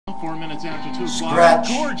4 minutes after 2 o'clock. Stretch,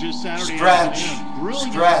 Gorgeous Saturday stretch, afternoon.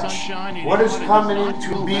 Brilliant stretch. sunshine. What is coming It's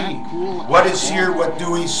into not being? cool What is here? What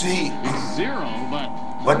do we see? It's 0, but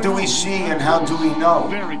What do we see and how do we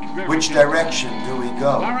know? Which direction do we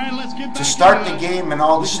go? All right, let's get back To start the it. game and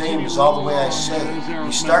all the same is all the way I say.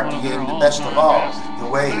 We start the game the best of all, the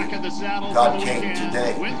way God came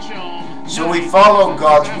today. So we follow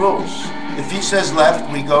God's rules. If He says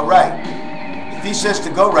left, we go right. If He says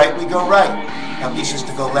to go right, we go right. Now if He says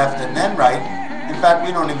to go left and then right, in fact,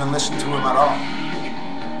 we don't even listen to Him at all.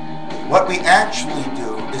 What we actually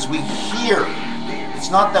do is we hear. It's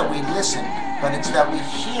not that we listen, but it's that we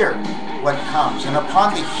hear what comes. And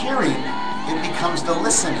upon the hearing, it becomes the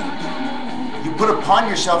listening. You put upon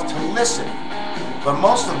yourself to listen, but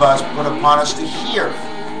most of us put upon us to hear.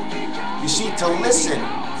 You see, to listen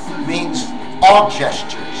means all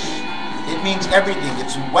gestures. It means everything.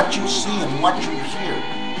 It's what you see and what you hear.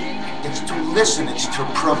 It's to listen. It's to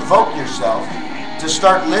provoke yourself to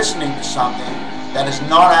start listening to something that is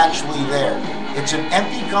not actually there. It's an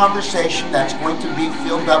empty conversation that's going to be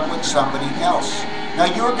filled up with somebody else. Now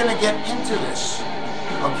you're going to get into this,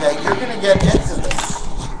 okay? You're going to get into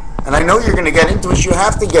this. And I know you're going to get into this. You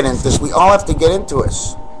have to get into this. We all have to get into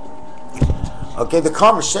this. Okay, the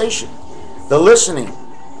conversation, the listening.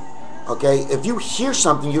 Okay, if you hear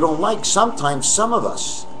something you don't like, sometimes some of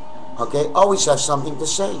us, okay, always have something to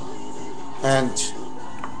say. And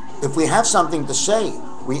if we have something to say,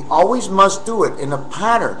 we always must do it in a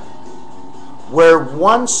pattern where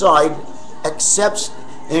one side accepts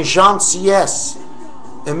in gentillesse.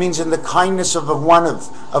 It means in the kindness of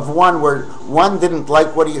one, where one didn't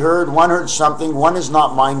like what he heard, one heard something, one is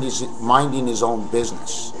not minding his own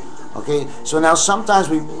business. Okay, so now sometimes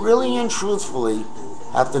we really and truthfully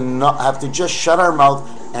have to just shut our mouth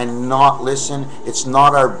and not listen. It's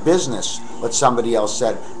not our business what somebody else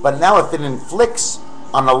said. But now if it inflicts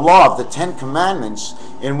on the law of the 10 Commandments,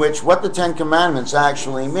 in which what the 10 Commandments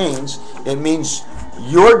actually means, it means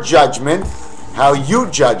your judgment, how you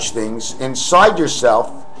judge things inside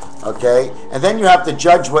yourself, okay? And then you have to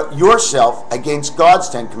judge yourself against God's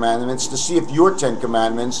 10 Commandments to see if your 10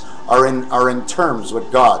 Commandments are in terms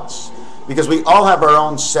with God's. Because we all have our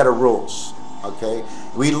own set of rules, okay?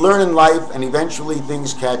 We learn in life and eventually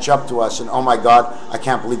things catch up to us and, oh my God, I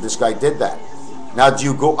can't believe this guy did that. Now, do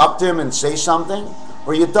you go up to him and say something?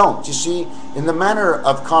 Or you don't? You see, in the manner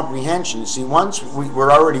of comprehension, you see, once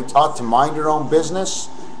we're already taught to mind your own business,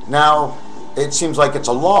 now it seems like it's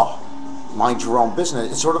a law. Mind your own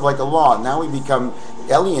business. It's sort of like a law. Now we become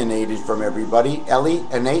alienated from everybody. Ellie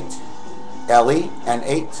and 8. A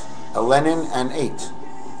Lenin and 8.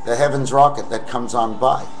 The heavens rocket that comes on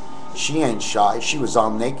by. She ain't shy. She was all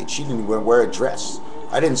naked. She didn't even wear a dress.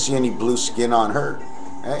 I didn't see any blue skin on her.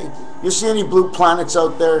 Hey, you see any blue planets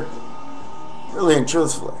out there? Really and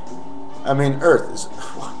truthfully. I mean, Earth is...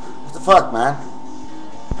 What the fuck, man?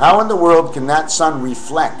 How in the world can that sun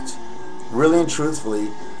reflect, really and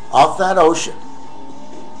truthfully, off that ocean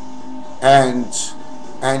and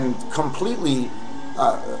completely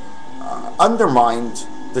undermine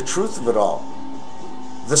the truth of it all?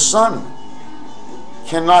 The sun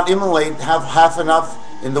cannot have half enough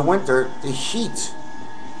in the winter to heat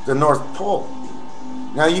the North Pole.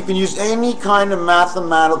 Now you can use any kind of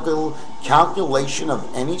mathematical calculation of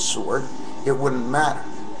any sort, it wouldn't matter.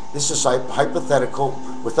 This is hypothetical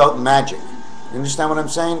without magic. You understand what I'm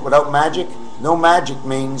saying? Without magic? No magic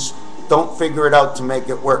means don't figure it out to make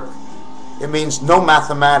it work. It means no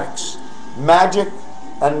mathematics. Magic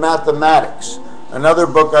and mathematics. Another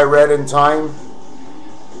book I read in time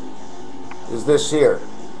is this here.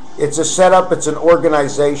 It's a setup, it's an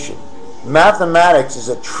organization. Mathematics is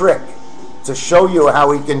a trick to show you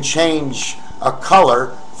how we can change a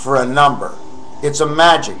color for a number. It's a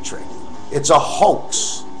magic trick. It's a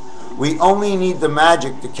hoax. We only need the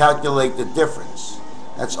magic to calculate the difference.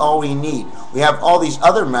 That's all we need. We have all these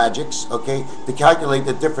other magics, okay, to calculate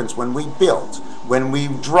the difference when we build, when we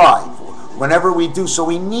drive, whenever we do. So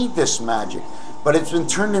we need this magic. But it's been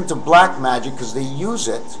turned into black magic because they use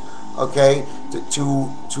it, okay,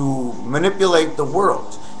 to manipulate the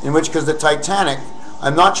world. In which, because the Titanic,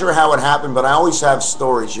 I'm not sure how it happened, but I always have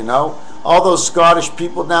stories, you know? All those Scottish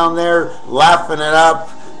people down there laughing it up,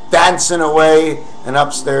 dancing away, and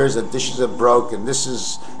upstairs the dishes have broke, and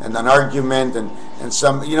and an argument, and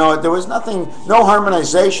some, you know, there was nothing, no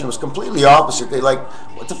harmonization. It was completely opposite. They like,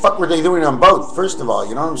 what the fuck were they doing on both, first of all,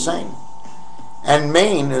 you know what I'm saying? And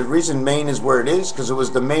Maine, the reason Maine is where it is, because it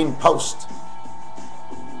was the main post.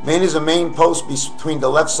 Maine is a main post between the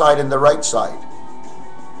left side and the right side.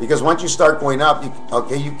 Because once you start going up,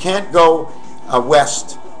 you can't go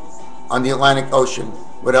west on the Atlantic Ocean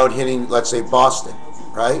without hitting, let's say, Boston.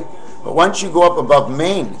 right? But once you go up above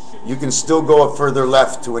Maine, you can still go a further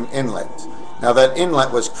left to an inlet. Now that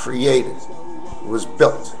inlet was created. It was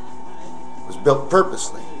built. It was built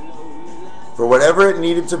purposely. For whatever it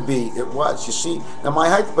needed to be, it was. You see, now my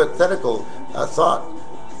hypothetical thought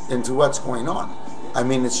into what's going on, I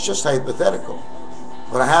mean, it's just hypothetical.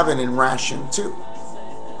 But I have it in ration too.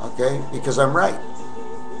 Okay? Because I'm right.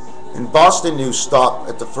 In Boston, you stop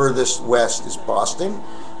at the furthest west is Boston.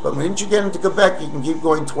 But when you get into Quebec, you can keep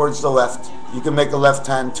going towards the left. You can make a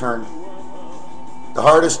left-hand turn. The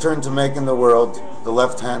hardest turn to make in the world, the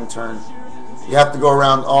left-hand turn. You have to go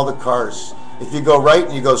around all the cars. If you go right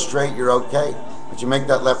and you go straight, you're okay. But you make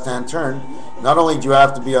that left-hand turn, not only do you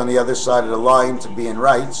have to be on the other side of the line to be in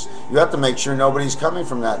rights, you have to make sure nobody's coming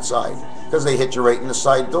from that side, because they hit you right in the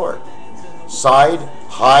side door. Side,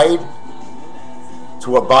 hide,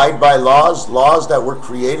 to abide by laws that were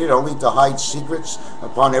created only to hide secrets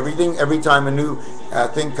upon everything. Every time a new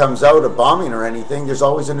thing comes out, a bombing or anything, there's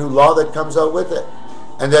always a new law that comes out with it.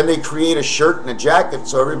 And then they create a shirt and a jacket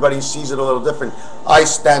so everybody sees it a little different. I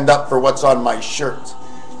stand up for what's on my shirt.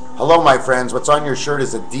 Hello, my friends. What's on your shirt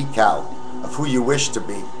is a decal of who you wish to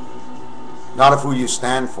be, not of who you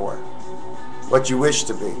stand for. What you wish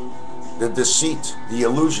to be. The deceit, the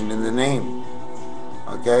illusion in the name.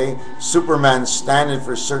 Okay? Superman standing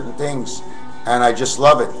for certain things, and I just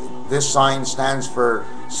love it. This sign stands for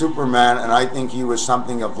Superman, and I think he was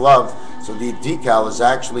something of love. So the decal is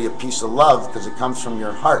actually a piece of love because it comes from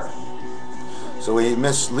your heart. So we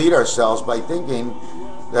mislead ourselves by thinking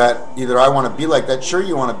that either I want to be like that. Sure,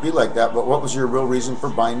 you want to be like that, but what was your real reason for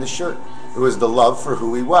buying the shirt? It was the love for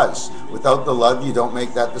who he was. Without the love, you don't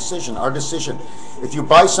make that decision. Our decision. If you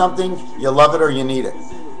buy something, you love it or you need it.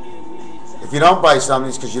 If you don't buy something,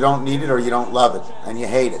 it's because you don't need it or you don't love it, and you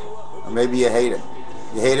hate it. Or maybe you hate it.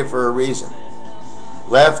 You hate it for a reason.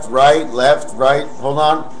 Left, right, left, right. Hold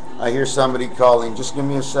on. I hear somebody calling. Just give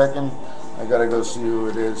me a second. I got to go see who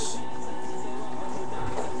it is.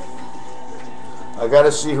 I got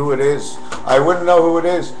to see who it is. I wouldn't know who it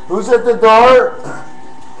is. Who's at the door?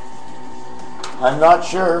 I'm not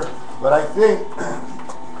sure, but I think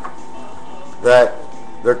that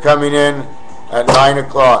they're coming in at 9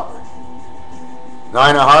 o'clock.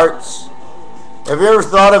 9 of hearts. Have you ever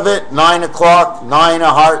thought of it? 9 o'clock, 9 of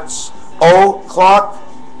hearts, o'clock.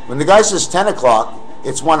 When the guy says 10 o'clock,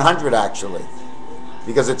 it's 100 actually.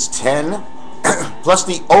 Because it's 10 plus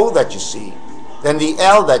the O that you see, then the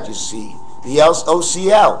L that you see, the L's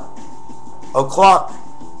OCL. O'clock.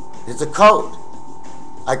 It's a code.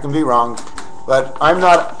 I can be wrong, but I'm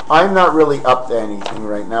not really up to anything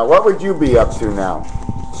right now. What would you be up to now?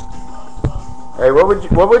 Hey,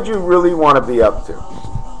 what would you really want to be up to?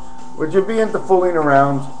 Would you be into fooling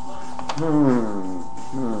around?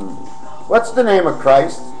 What's the name of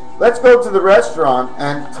Christ? Let's go to the restaurant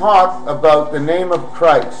and talk about the name of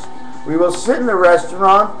Christ. We will sit in the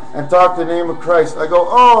restaurant and talk the name of Christ. I go,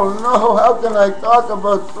 oh no, how can I talk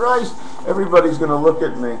about Christ? Everybody's going to look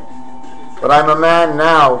at me. But I'm a man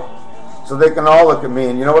now, so they can all look at me.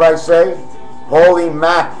 And you know what I say? Holy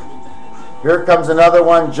Mac. Here comes another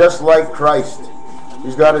one just like Christ.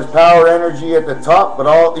 He's got his power energy at the top,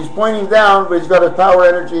 but he's pointing down, but he's got his power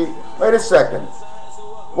energy. Wait a second.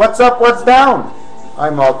 What's up, what's down?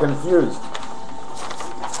 I'm all confused.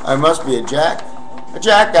 I must be a jack. A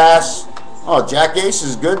jackass. Oh, jackass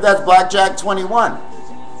is good. That's blackjack 21.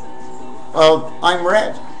 Well, I'm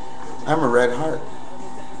red. I'm a red heart.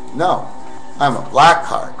 No, I'm a black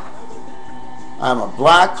heart. I'm a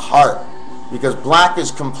black heart. Because black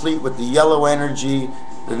is complete with the yellow energy,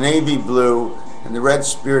 the navy blue, and the red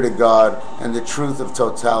spirit of God, and the truth of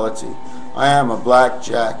totality. I am a black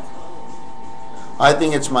jack. I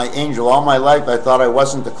think it's my angel. All my life I thought I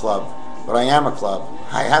wasn't a club, but I am a club.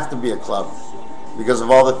 I have to be a club because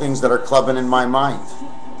of all the things that are clubbing in my mind.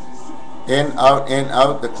 In,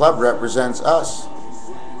 out, the club represents us.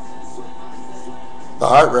 The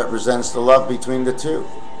heart represents the love between the two.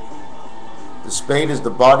 The spade is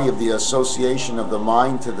the body of the association of the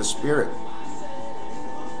mind to the spirit.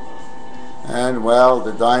 And, well,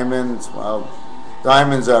 the diamonds, well,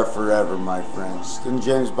 diamonds are forever, my friends. Didn't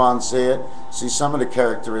James Bond say it? See, some of the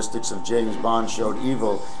characteristics of James Bond showed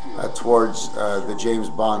evil towards the James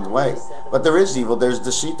Bond way. But there is evil. There's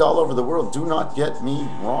deceit all over the world. Do not get me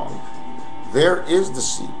wrong. There is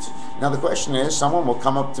deceit. Now, the question is, someone will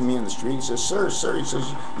come up to me in the street and says, sir, he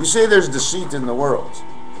says, you say there's deceit in the world.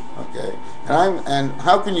 Okay, and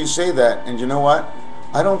how can you say that? And you know what?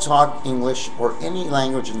 I don't talk English or any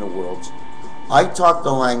language in the world. I talk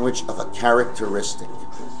the language of a characteristic.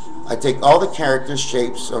 I take all the characters,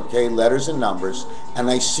 shapes, okay, letters and numbers, and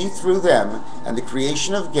I see through them and the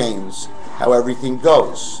creation of games how everything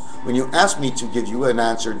goes. When you ask me to give you an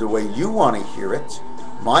answer the way you want to hear it,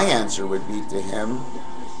 my answer would be to him,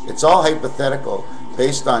 it's all hypothetical,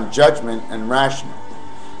 based on judgment and rational.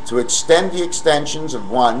 To extend the extensions of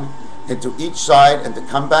one into each side and to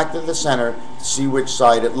come back to the center to see which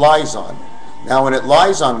side it lies on. Now when it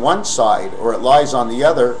lies on one side or it lies on the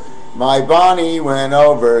other, my Bonnie went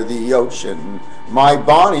over the ocean, my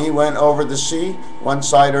Bonnie went over the sea, one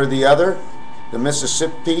side or the other. The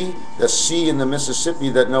Mississippi, the sea in the Mississippi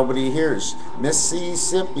that nobody hears.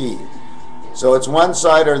 Mississippi. So it's one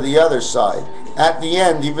side or the other side. At the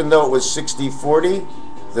end, even though it was 60-40,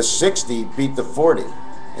 the 60 beat the 40.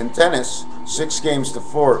 In tennis, 6 games to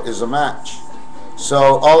 4 is a match. So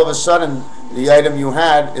all of a sudden, the item you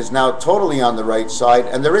had is now totally on the right side,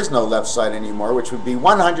 and there is no left side anymore, which would be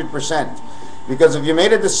 100%. Because if you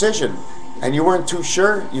made a decision and you weren't too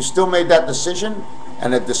sure, you still made that decision,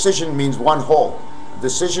 and a decision means one whole. A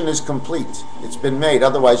decision is complete. It's been made.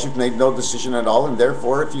 Otherwise, you've made no decision at all, and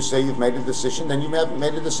therefore, if you say you've made a decision, then you haven't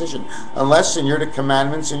made a decision. Unless in your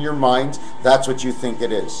commandments, in your mind, that's what you think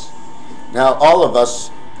it is. Now, all of us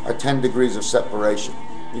are 10 degrees of separation,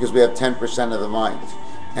 because we have 10% of the mind.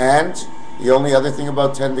 And the only other thing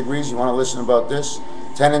about 10 degrees, you want to listen about this?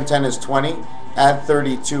 10 and 10 is 20. Add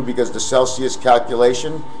 32, because the Celsius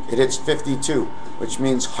calculation, it hits 52, which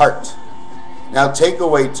means heart. Now take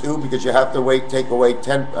away 2, because you have to take away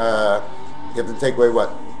 10, you have to take away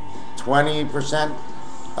what? 20%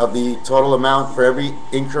 of the total amount. For every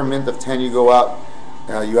increment of 10 you go up,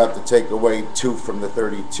 you have to take away 2 from the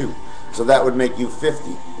 32. So that would make you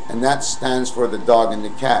 50. And that stands for the dog and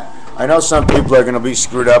the cat. I know some people are going to be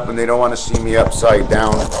screwed up and they don't want to see me upside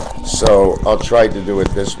down, so I'll try to do it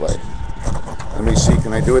this way. Let me see,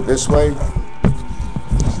 can I do it this way?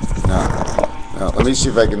 No, let me see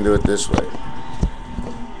if I can do it this way.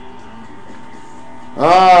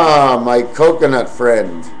 Ah, my coconut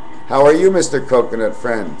friend. How are you, Mr. Coconut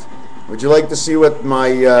Friend? Would you like to see what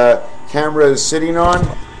my camera is sitting on?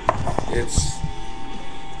 It's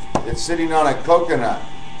sitting on a coconut.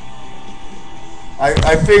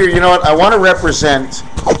 I figure, you know what, I want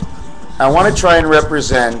to try and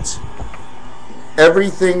represent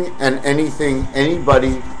everything and anything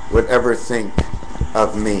anybody would ever think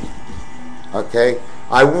of me. Okay?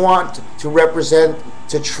 I want to represent,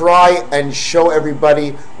 to try and show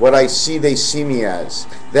everybody what I see they see me as.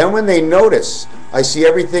 Then when they notice I see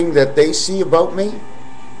everything that they see about me,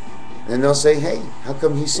 then they'll say, hey, how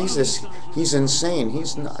come he sees this? He's insane.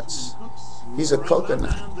 He's nuts. He's a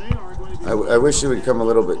coconut. I wish it would come a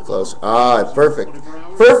little bit closer. Ah, perfect.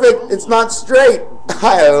 Perfect. It's not straight.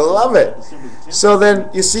 I love it. So then,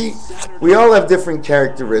 you see, we all have different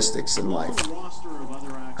characteristics in life.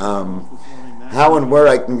 How and where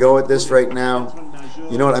I can go with this right now.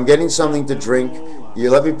 You know what? I'm getting something to drink.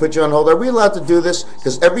 You let me put you on hold. Are we allowed to do this?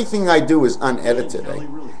 Because everything I do is unedited.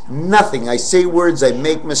 Nothing. I say words. I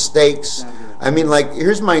make mistakes. I mean, like,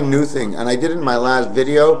 here's my new thing. And I did it in my last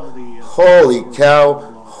video. Holy cow.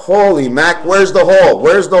 Holy Mac, where's the hole?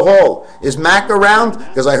 Where's the hole? Is Mac around?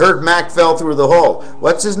 Because I heard Mac fell through the hole.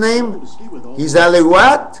 What's his name? He's Ali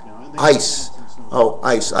what? Ice. Oh,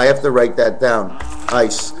 Ice. I have to write that down.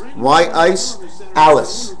 Ice. Why Ice?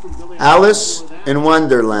 Alice. Alice in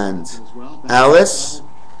Wonderland. Alice,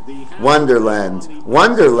 Wonderland.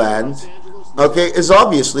 Wonderland, okay, is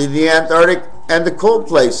obviously the Antarctic and the cold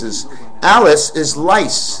places. Alice is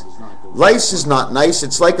lice. Lice is not nice.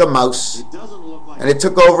 It's like a mouse. And it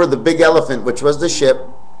took over the big elephant, which was the ship,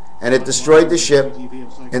 and it destroyed the ship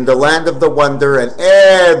in the land of the wonder, and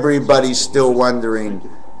everybody's still wondering,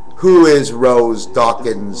 who is Rose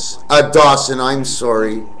Dawkins? Dawson, I'm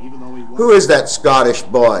sorry. Who is that Scottish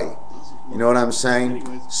boy? You know what I'm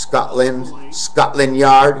saying? Scotland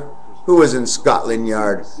Yard. Who was in Scotland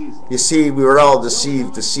Yard? You see, we were all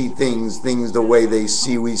deceived to see things the way they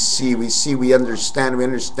see. We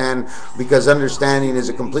understand, because understanding is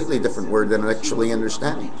a completely different word than actually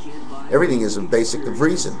understanding. Everything is a basic of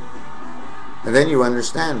reason. And then you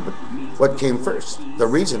understand, but what came first? The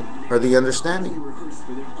reason or the understanding?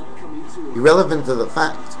 Irrelevant to the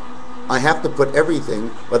fact. I have to put everything,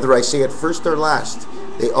 whether I say it first or last,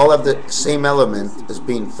 they all have the same element as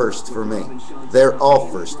being first for me. They're all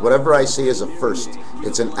first. Whatever I say is a first.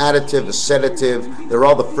 It's an additive, a sedative. They're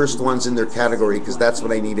all the first ones in their category because that's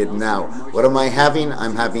what I needed now. What am I having?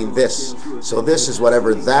 I'm having this. So this is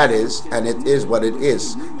whatever that is, and it is what it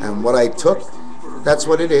is. And what I took, that's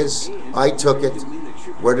what it is. I took it.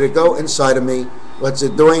 Where did it go? Inside of me. What's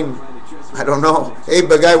it doing? I don't know. Hey,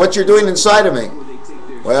 big guy, what you're doing inside of me?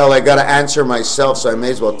 Well, I got to answer myself, so I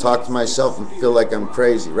may as well talk to myself and feel like I'm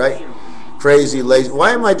crazy, right? crazy, lazy.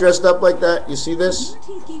 Why am I dressed up like that? You see this?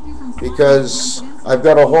 Because I've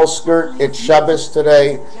got a whole skirt. It's Shabbos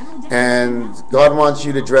today, and God wants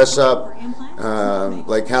you to dress up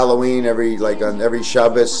like Halloween on every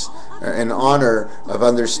Shabbos in honor of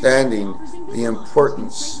understanding the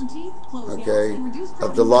importance, okay,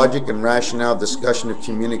 of the logic and rationale discussion of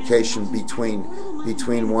communication between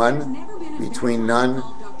one, between none,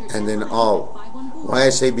 and then all. Why I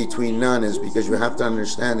say between none is because you have to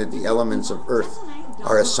understand that the elements of earth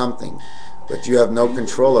are a something, but you have no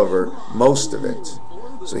control over most of it.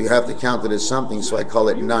 So you have to count it as something, so I call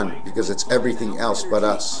it none, because it's everything else but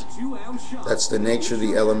us. That's the nature,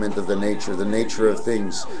 the element of the nature of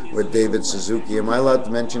things with David Suzuki. Am I allowed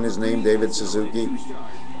to mention his name, David Suzuki?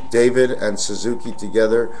 David and Suzuki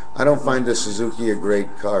together. I don't find the Suzuki a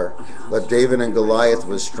great car, but David and Goliath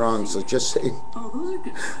was strong, so just saying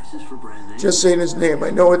his name, I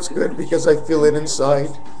know it's good because I feel it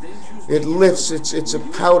inside. It lifts, it's a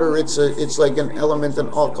powder, it's like an element, an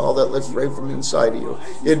alcohol that lifts right from inside of you.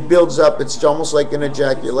 It builds up, it's almost like an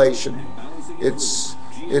ejaculation. It's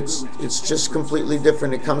just completely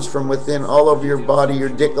different. It comes from within, all over your body. Your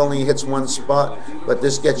dick only hits one spot, but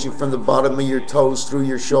this gets you from the bottom of your toes, through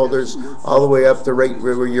your shoulders, all the way up to right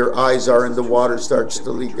where your eyes are, and the water starts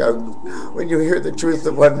to leak out when you hear the truth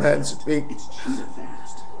of one man speak.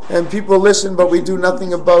 And people listen, but we do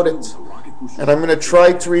nothing about it. And I'm going to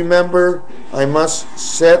try to remember, I must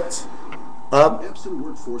set up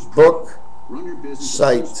book,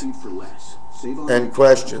 site, and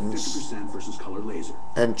questions,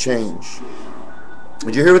 and change.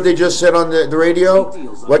 Did you hear what they just said on the radio?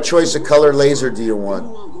 What choice of color laser do you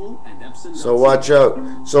want? So watch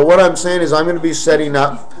out. So what I'm saying is I'm going to be setting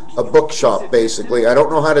up a bookshop, basically. I don't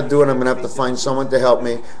know how to do it. I'm going to have to find someone to help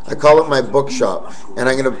me. I call it my bookshop. And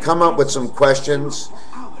I'm going to come up with some questions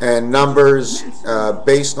and numbers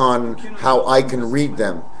based on how I can read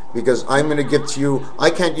them. Because I'm going to give to you, I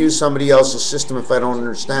can't use somebody else's system if I don't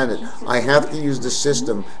understand it. I have to use the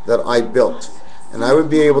system that I built. And I would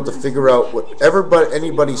be able to figure out whatever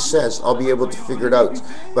anybody says, I'll be able to figure it out.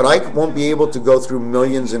 But I won't be able to go through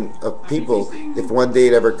millions of people if one day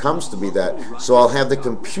it ever comes to be that. So I'll have the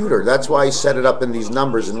computer. That's why I set it up in these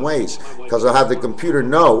numbers and ways. Because I'll have the computer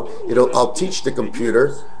know, I'll teach the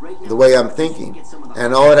computer the way I'm thinking.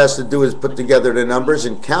 And all it has to do is put together the numbers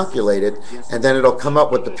and calculate it, and then it'll come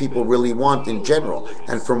up what the people really want in general,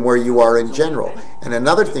 and from where you are in general. And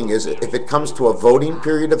another thing is, if it comes to a voting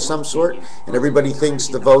period of some sort, and everybody thinks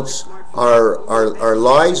the votes are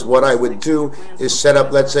lies, what I would do is set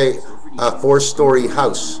up, let's say, a 4-story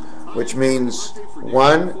house, which means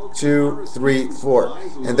 1, 2, 3, 4.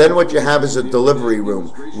 And then what you have is a delivery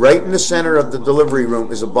room. Right in the center of the delivery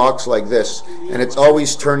room is a box like this, and it's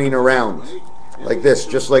always turning around like this,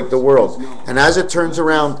 just like the world. And as it turns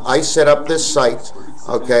around, I set up this site,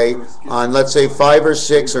 okay, on let's say 5 or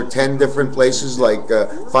 6 or 10 different places like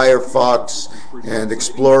Firefox and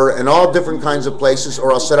Explorer and all different kinds of places,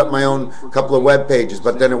 or I'll set up my own couple of web pages,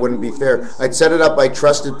 but then it wouldn't be fair. I'd set it up by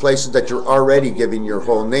trusted places that you're already giving your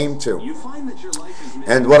whole name to.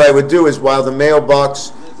 And what I would do is, while the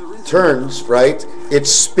mailbox turns, right, it's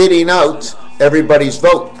spitting out everybody's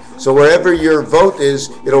vote. So wherever your vote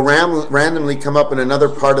is, it'll randomly come up in another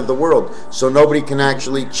part of the world. So nobody can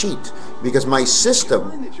actually cheat, because my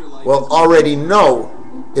system will already know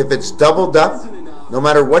if it's doubled up, no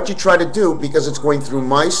matter what you try to do, because it's going through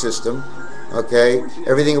my system, okay,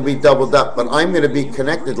 everything will be doubled up. But I'm going to be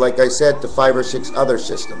connected, like I said, to 5 or 6 other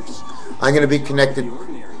systems. I'm going to be connected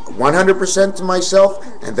 100% to myself,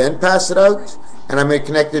 and then pass it out. And I'm going to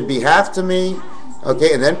connect it behalf to me,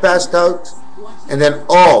 okay, and then pass it out. And then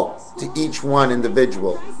all to each one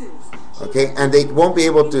individual, okay? And they won't be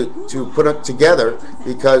able to put it together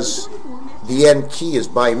because the end key is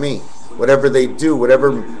by me. Whatever they do,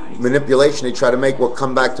 whatever manipulation they try to make will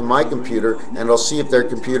come back to my computer, and it'll see if their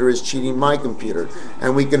computer is cheating my computer.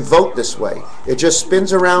 And we can vote this way. It just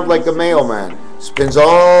spins around like a mailman. Spins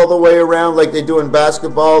all the way around like they do in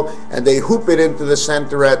basketball, and they hoop it into the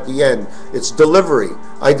center at the end. It's delivery.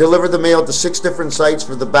 I deliver the mail to 6 different sites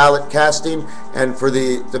for the ballot casting and for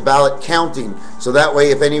the ballot counting. So that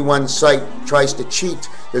way, if any one site tries to cheat,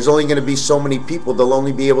 there's only going to be so many people. They'll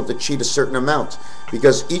only be able to cheat a certain amount,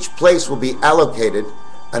 because each place will be allocated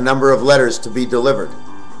a number of letters to be delivered.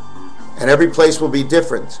 And every place will be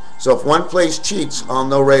different. So if one place cheats, I'll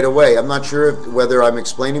know right away. I'm not sure whether I'm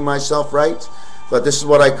explaining myself right, but this is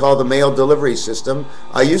what I call the mail delivery system.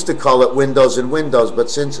 I used to call it Windows and Windows, but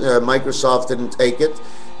since Microsoft didn't take it,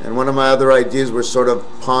 and one of my other ideas were sort of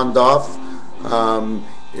pawned off,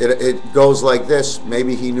 it goes like this.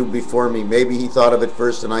 Maybe he knew before me. Maybe he thought of it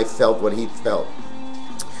first and I felt what he felt.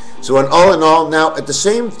 So in all, now at the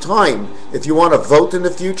same time, if you want to vote in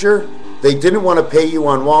the future, they didn't want to pay you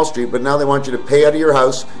on Wall Street, but now they want you to pay out of your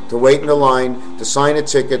house, to wait in the line, to sign a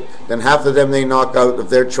ticket. Then half of them they knock out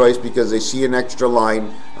of their choice because they see an extra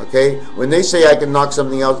line. Okay? When they say I can knock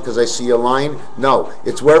something out because I see a line, no.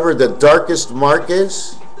 It's wherever the darkest mark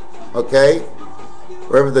is. Okay?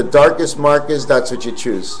 Wherever the darkest mark is, that's what you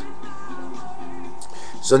choose.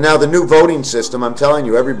 So now the new voting system, I'm telling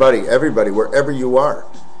you, everybody, wherever you are,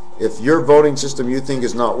 if your voting system you think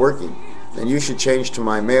is not working, then you should change to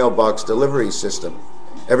my mailbox delivery system.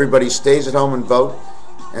 Everybody stays at home and vote,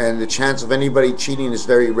 and the chance of anybody cheating is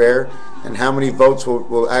very rare. And how many votes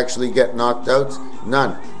will actually get knocked out?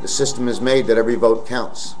 None. The system is made that every vote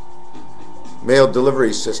counts. Mail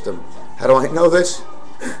delivery system. How do I know this?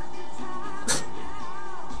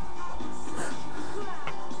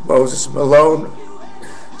 Moses Malone,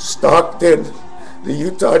 Stockton, the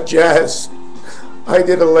Utah Jazz. I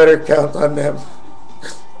did a letter count on them.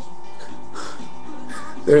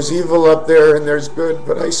 There's evil up there and there's good,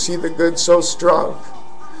 but I see the good so strong.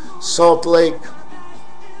 Salt Lake.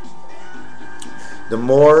 The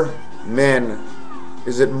more men,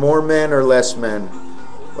 is it more men or less men?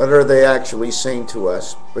 What are they actually saying to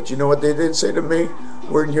us? But you know what they did say to me?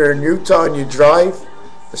 When you're in Utah and you drive,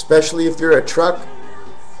 especially if you're a truck,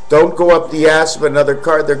 don't go up the ass of another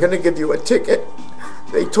car. They're going to give you a ticket.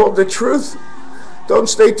 They told the truth. Don't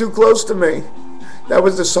stay too close to me. That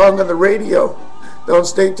was the song on the radio. Don't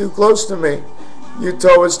stay too close to me.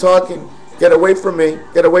 Utah was talking. Get away from me.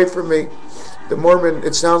 Get away from me. The Mormon,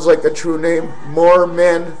 it sounds like a true name. More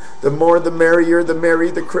men, the more the merrier, the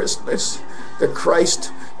merry the Christmas. The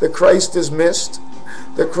Christ is missed.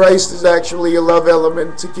 The Christ is actually a love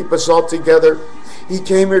element to keep us all together. He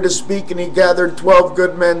came here to speak and he gathered 12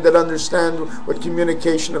 good men that understand what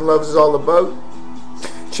communication and love is all about.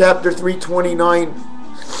 Chapter 329.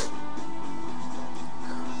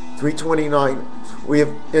 329. We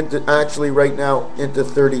have actually right now into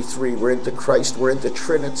 33. We're into Christ. We're into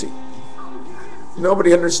Trinity.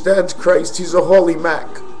 Nobody understands Christ. He's a holy Mac.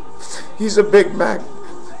 He's a Big Mac.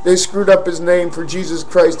 They screwed up his name for Jesus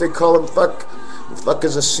Christ. They call him fuck. Fuck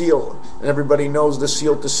is a seal. And everybody knows the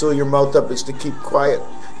seal to seal your mouth up is to keep quiet,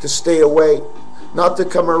 to stay away, not to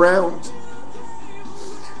come around.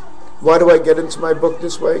 Why do I get into my book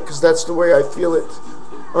this way? Because that's the way I feel it.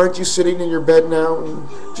 Aren't you sitting in your bed now and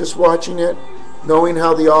just watching it, knowing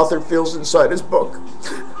how the author feels inside his book?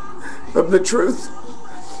 From the truth.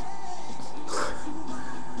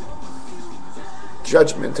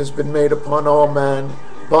 Judgment has been made upon all man,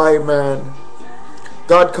 by man.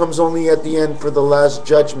 God comes only at the end for the last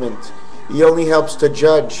judgment. He only helps to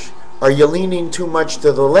judge. Are you leaning too much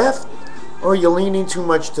to the left, or are you leaning too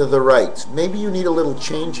much to the right? Maybe you need a little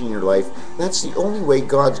change in your life. That's the only way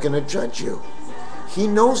God's going to judge you. He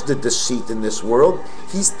knows the deceit in this world.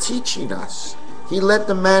 He's teaching us. He let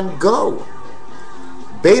the man go.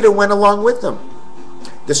 Beta went along with him.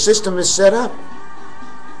 The system is set up.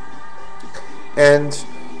 And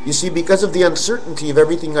you see, because of the uncertainty of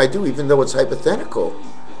everything I do, even though it's hypothetical,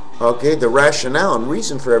 okay, the rationale and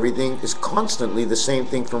reason for everything is constantly the same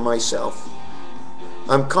thing for myself.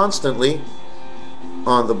 I'm constantly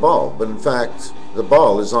on the ball, but in fact, the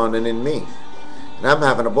ball is on and in me. And I'm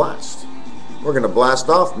having a blast. We're going to blast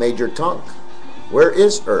off Major Tonk. Where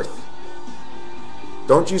is Earth?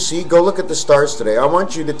 Don't you see? Go look at the stars today. I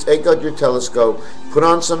want you to take out your telescope, put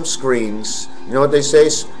on some screens. You know what they say?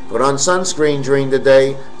 Put on sunscreen during the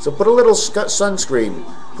day. So put a little sunscreen.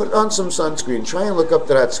 Put on some sunscreen. Try and look up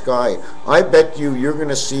to that sky. I bet you're going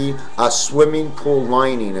to see a swimming pool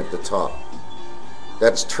lining at the top.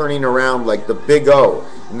 That's turning around like the Big O.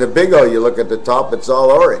 In the Big O, you look at the top, it's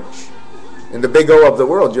all orange. In the Big O of the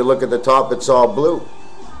world, you look at the top, it's all blue.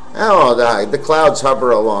 Oh, the clouds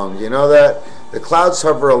hover along. You know that? The clouds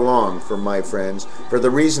hover along, for my friends, for the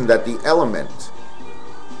reason that the element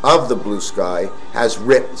of the blue sky has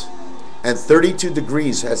ripped. And 32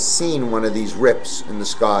 degrees has seen one of these rips in the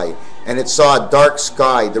sky. And it saw a dark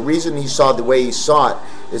sky. The reason he saw the way he saw it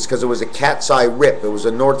is because it was a cat's eye rip. It was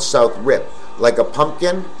a north-south rip. Like a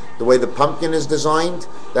pumpkin, the way the pumpkin is designed,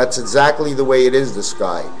 that's exactly the way it is, the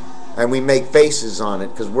sky. And we make faces on it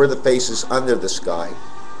because we're the faces under the sky.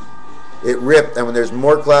 It ripped, and when there's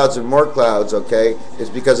more clouds and more clouds, okay,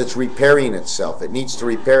 it's because it's repairing itself. It needs to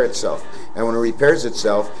repair itself. And when it repairs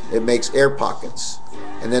itself, it makes air pockets.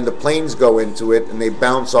 And then the planes go into it, and they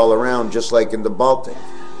bounce all around, just like in the Baltic.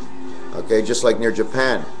 Okay, just like near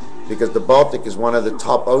Japan. Because the Baltic is one of the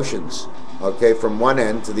top oceans, okay, from one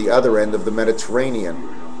end to the other end of the Mediterranean.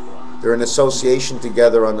 They're in association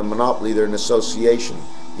together on the monopoly. They're in association.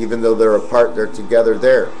 Even though they're apart, they're together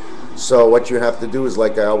there. So what you have to do is,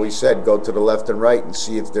 like I always said, go to the left and right and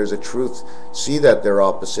see if there's a truth. See that they're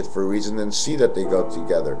opposite for a reason, and see that they go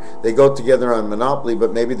together. They go together on Monopoly,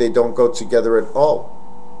 but maybe they don't go together at all.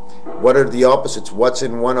 What are the opposites? What's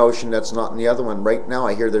in one ocean that's not in the other one? Right now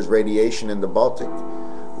I hear there's radiation in the Baltic.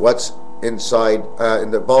 What's inside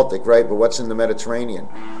in the Baltic, right? But what's in the Mediterranean?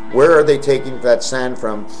 Where are they taking that sand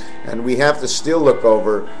from? And we have to still look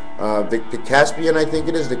over the Caspian, I think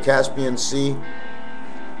it is, the Caspian Sea.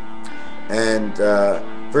 And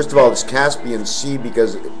first of all, it's Caspian Sea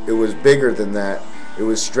because it was bigger than that. It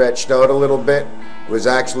was stretched out a little bit. It was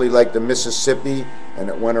actually like the Mississippi, and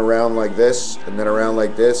it went around like this and then around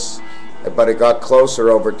like this. But it got closer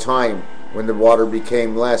over time when the water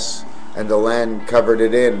became less and the land covered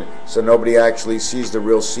it in, so nobody actually sees the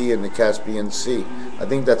real sea in the Caspian Sea. I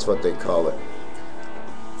think that's what they call it.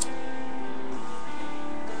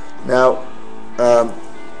 Now,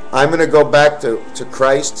 I'm going to go back to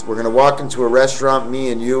Christ. We're going to walk into a restaurant,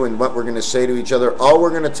 me and you, and what we're going to say to each other. All we're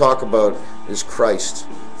going to talk about is Christ.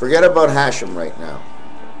 Forget about Hashem right now.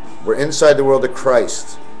 We're inside the world of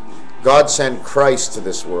Christ. God sent Christ to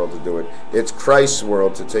this world to do it. It's Christ's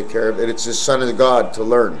world to take care of it. It's the Son of God to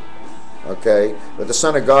learn. Okay? But the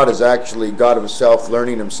Son of God is actually God himself,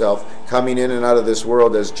 learning himself, coming in and out of this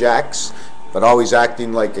world as Jacks, but always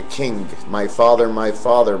acting like a king. My father, my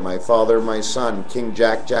father, my father, my son. King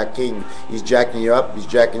Jack, Jack King. He's jacking you up, he's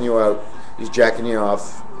jacking you out, he's jacking you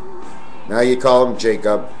off. Now you call him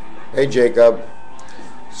Jacob. Hey Jacob.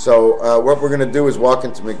 So what we're going to do is walk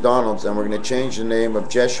into McDonald's and we're going to change the name of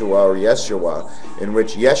Jeshua or Yeshua, in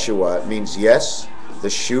which Yeshua means yes. The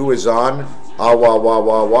shoe is on. Awa, wa,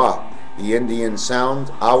 wa, wa. The Indian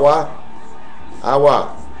sound. Awa,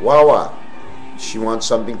 awa, wa, wa. She wants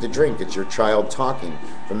something to drink. It's your child talking.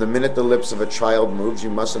 From the minute the lips of a child moves, you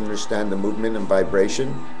must understand the movement and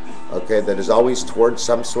vibration, okay, that is always towards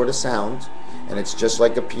some sort of sound. And it's just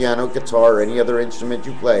like a piano, guitar, or any other instrument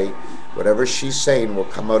you play. Whatever she's saying will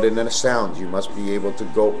come out in a sound. You must be able to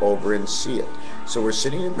go over and see it. So we're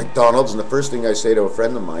sitting at McDonald's, and the first thing I say to a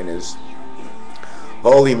friend of mine is,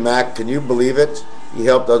 holy Mac, can you believe it? He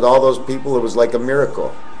helped out all those people. It was like a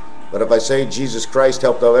miracle. But if I say Jesus Christ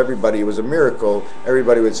helped out everybody, it was a miracle,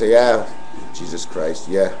 everybody would say, yeah, Jesus Christ,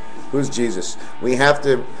 yeah. Who's Jesus? We have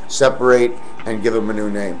to separate and give him a new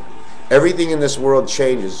name. Everything in this world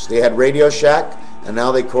changes. They had Radio Shack, and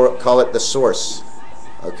now they call it The Source.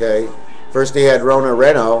 Okay? First they had Rona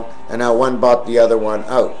Reno, and now one bought the other one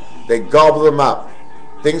out. They gobble them up.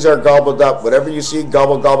 Things are gobbled up. Whatever you see,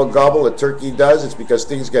 gobble, gobble, gobble, a turkey does, it's because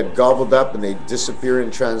things get gobbled up and they disappear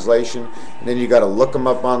in translation, and then you got to look them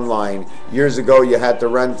up online. Years ago, you had to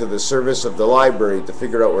run to the service of the library to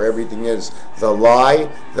figure out where everything is. The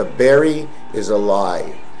lie, the berry is a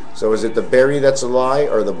lie. So is it the berry that's a lie,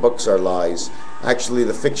 or the books are lies? Actually,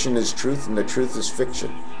 the fiction is truth, and the truth is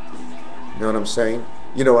fiction. You know what I'm saying?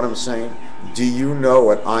 You know what I'm saying? Do you know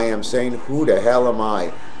what I am saying? Who the hell am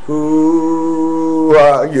I? Who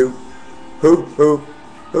are you?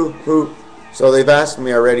 Who? So they've asked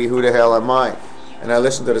me already, who the hell am I? And I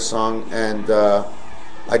listened to the song, and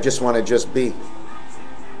I just want to just be.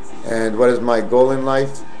 And what is my goal in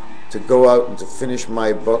life? To go out and to finish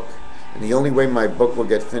my book. And the only way my book will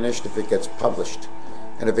get finished if it gets published.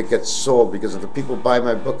 And if it gets sold, because if the people buy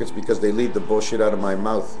my book, it's because they leave the bullshit out of my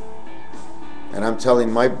mouth. And I'm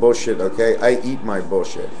telling my bullshit, okay? I eat my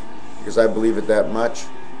bullshit because I believe it that much.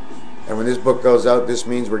 And when this book goes out, this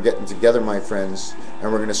means we're getting together, my friends,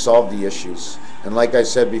 and we're going to solve the issues. And like I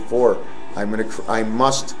said before, I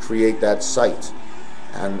must create that site.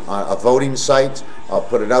 And a voting site, I'll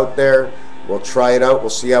put it out there. We'll try it out. We'll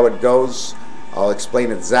see how it goes. I'll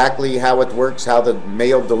explain exactly how it works, how the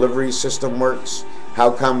mail delivery system works, how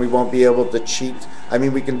come we won't be able to cheat. I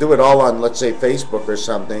mean, we can do it all on, let's say, Facebook or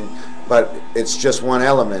something, but it's just one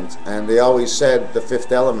element. And they always said the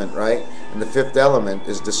fifth element, right? And the fifth element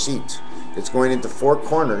is deceit. It's going into four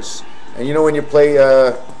corners. And you know when you play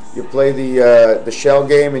the shell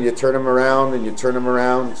game and you turn them around and you turn them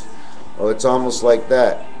around? Well, it's almost like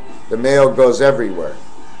that. The mail goes everywhere.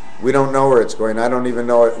 We don't know where it's going. I don't even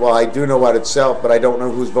know it. Well, I do know what itself, but I don't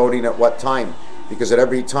know who's voting at what time. Because at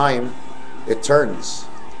every time, it turns.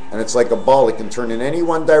 And it's like a ball. It can turn in any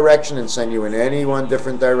one direction and send you in any one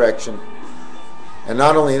different direction. And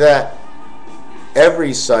not only that,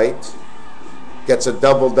 every site gets a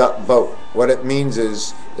doubled up vote. What it means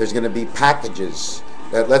is there's going to be packages.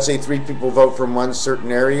 That, let's say 3 people vote from one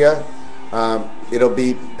certain area. It'll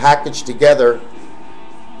be packaged together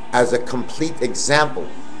as a complete example.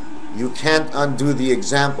 You can't undo the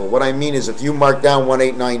example. What I mean is if you mark down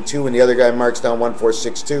 1892 and the other guy marks down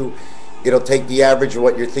 1462, it'll take the average of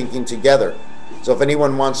what you're thinking together. So if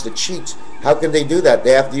anyone wants to cheat, how can they do that?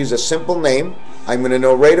 They have to use a simple name. I'm going to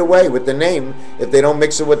know right away with the name if they don't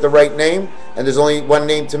mix it with the right name, and there's only one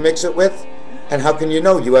name to mix it with. And how can you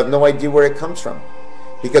know? You have no idea where it comes from,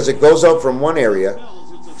 because it goes out from one area,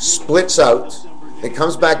 splits out, it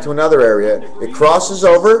comes back to another area, it crosses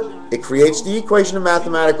over, it creates the equation of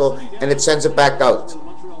mathematical, and it sends it back out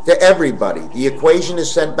to everybody. The equation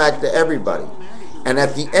is sent back to everybody. And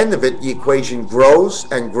at the end of it, the equation grows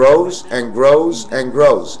and grows and grows and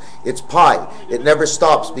grows. It's pi. It never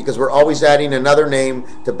stops, because we're always adding another name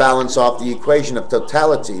to balance off the equation of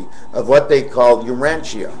totality of what they call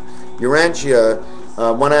Urantia. Urantia,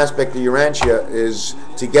 one aspect of Urantia is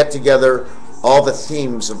to get together all the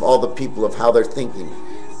themes of all the people of how they're thinking.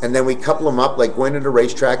 And then we couple them up, like going to the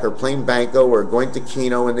racetrack or playing banco or going to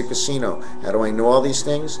Keno in the casino. How do I know all these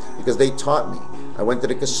things? Because they taught me. I went to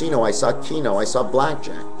the casino, I saw Keno, I saw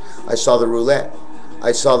blackjack, I saw the roulette,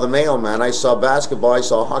 I saw the mailman, I saw basketball, I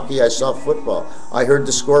saw hockey, I saw football. I heard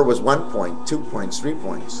the score was 1 point, 2 points, 3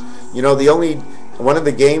 points. You know, one of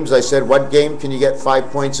the games I said, what game can you get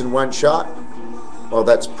 5 points in one shot? Well,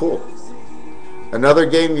 that's pool. Another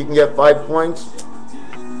game you can get 5 points.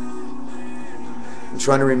 I'm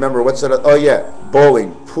trying to remember, what's that? Oh yeah,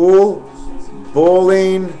 bowling. Pool,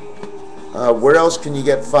 bowling, where else can you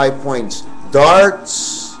get 5 points?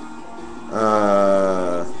 Darts.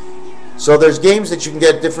 So there's games that you can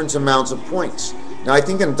get different amounts of points. Now I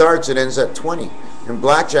think in darts it ends at 20. In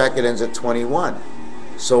blackjack it ends at 21.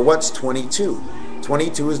 So what's 22?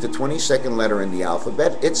 22 is the 22nd letter in the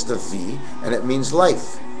alphabet. It's the V, and it means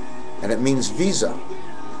life. And it means visa,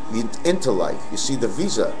 into life. You see, the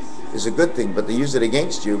visa is a good thing, but they use it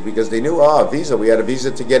against you because they knew, visa, we had a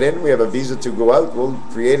visa to get in, we have a visa to go out, we'll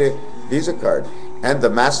create a visa card. And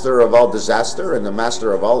the master of all disaster and the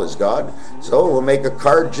master of all is God. So we'll make a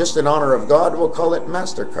card just in honor of God. We'll call it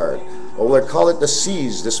MasterCard. Or we'll call it the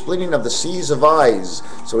C's, the splitting of the C's of I's.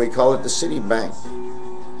 So we call it the Citibank.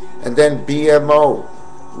 And then BMO,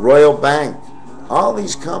 Royal Bank. All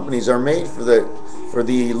these companies are made for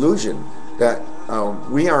the illusion that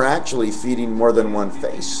we are actually feeding more than one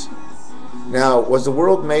face. Now, was the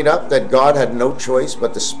world made up that God had no choice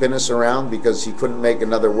but to spin us around because he couldn't make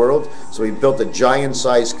another world? So he built a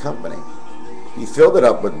giant-sized company. He filled it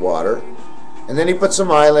up with water, and then he put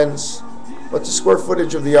some islands. What's the square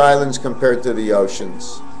footage of the islands compared to the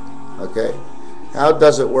oceans? Okay? How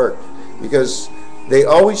does it work? Because they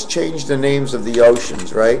always change the names of the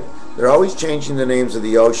oceans, right? They're always changing the names of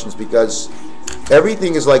the oceans because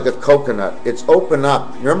everything is like a coconut. It's open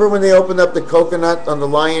up. Remember when they opened up the coconut on the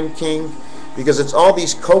Lion King? Because it's all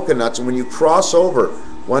these coconuts, and when you cross over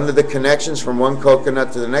one of the connections from one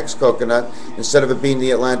coconut to the next coconut, instead of it being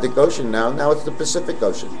the Atlantic Ocean now it's the Pacific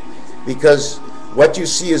Ocean. Because what you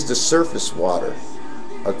see is the surface water,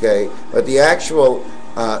 okay? But the actual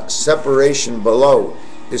separation below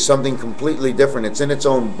is something completely different. It's in its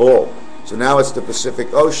own bowl. So now it's the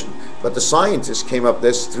Pacific Ocean. But the scientists came up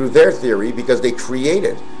this through their theory because they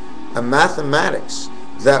created a mathematics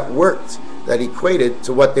that worked, that equated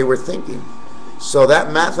to what they were thinking. So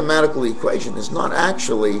that mathematical equation is not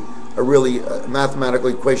actually a really mathematical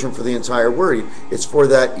equation for the entire world. It's for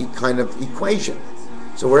that kind of equation.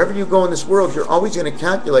 So wherever you go in this world, you're always going to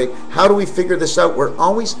calculate, how do we figure this out? We're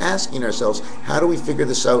always asking ourselves, how do we figure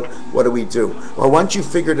this out? What do we do? Well, once you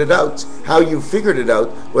figured it out, how you figured it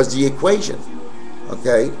out was the equation.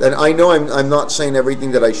 Okay? Then I know I'm not saying everything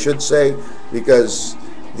that I should say, because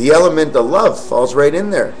the element of love falls right in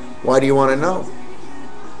there. Why do you want to know?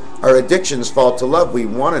 Our addictions fall to love. We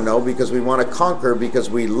want to know because we want to conquer,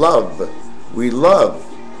 because we love. We love.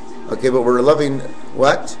 Okay, but we're loving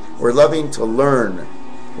what? We're loving to learn.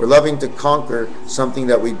 We're loving to conquer something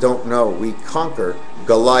that we don't know. We conquer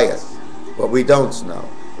Goliath, what we don't know.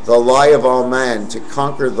 The lie of all man. To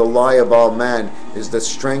conquer the lie of all man is the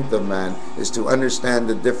strength of man, is to understand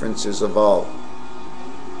the differences of all.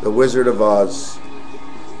 The Wizard of Oz.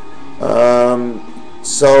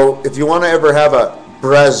 So if you want to ever have a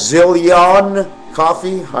Brazilian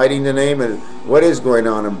coffee, hiding the name, and what is going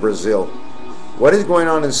on in Brazil? What is going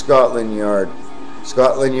on in Scotland Yard?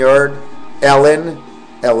 Scotland Yard, Ellen,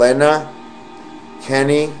 Elena,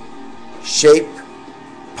 Kenny, Shape,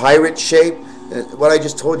 Pirate Shape. What I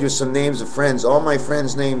just told you is some names of friends. All my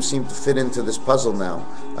friends' names seem to fit into this puzzle now.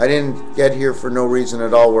 I didn't get here for no reason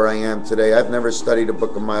at all where I am today. I've never studied a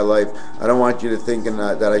book in my life. I don't want you to think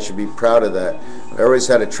that I should be proud of that. I always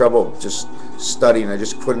had a trouble just studying. I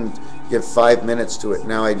just couldn't give 5 minutes to it.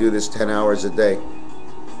 Now I do this 10 hours a day,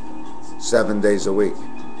 7 days a week.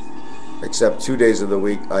 Except 2 days of the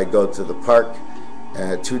week I go to the park.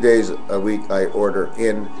 2 days a week I order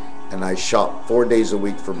in, and I shop 4 days a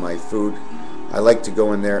week for my food. I like to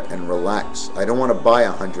go in there and relax. I don't want to buy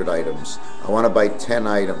 100 items. I want to buy 10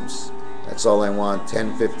 items. That's all I want,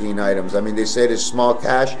 10, 15 items. I mean, they say there's small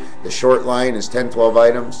cash. The short line is 10, 12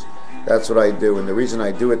 items. That's what I do. And the reason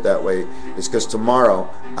I do it that way is because tomorrow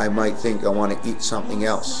I might think I want to eat something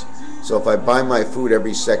else. So if I buy my food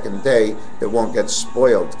every second day, it won't get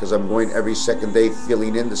spoiled because I'm going every second day,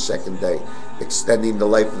 filling in the second day, extending the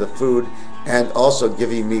life of the food, and also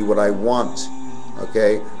giving me what I want.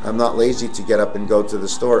 Okay, I'm not lazy to get up and go to the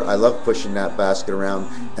store. I love pushing that basket around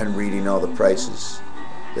and reading all the prices.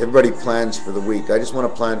 Everybody plans for the week. I just want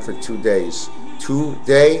to plan for 2 days.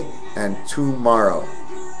 Today and tomorrow.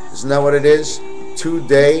 Isn't that what it is?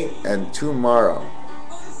 Today and tomorrow.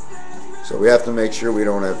 So we have to make sure we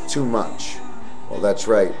don't have too much. Well, that's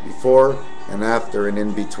right. Before and after and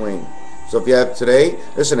in between. So if you have today,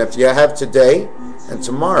 listen, if you have today and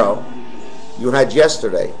tomorrow, you had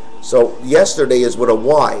yesterday. So yesterday is with a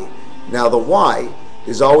Y. Now the Y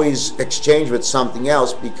is always exchanged with something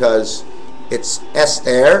else because it's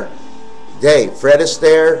Esther, day. Fred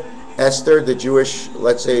Astaire, Esther, the Jewish,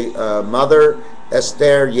 let's say, mother,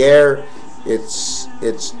 Esther, Yer.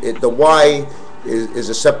 The Y is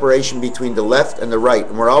a separation between the left and the right,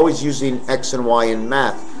 and we're always using X and Y in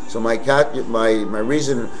math. So my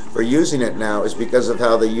reason for using it now is because of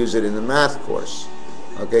how they use it in the math course.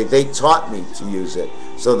 Okay, they taught me to use it.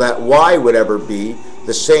 So that Y would ever be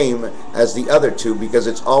the same as the other two because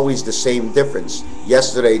it's always the same difference.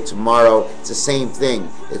 Yesterday, tomorrow, it's the same thing.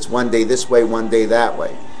 It's one day this way, one day that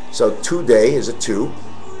way. So today is a 2,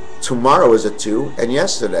 tomorrow is a 2, and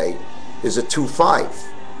yesterday is a 2-5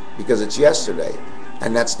 because it's yesterday.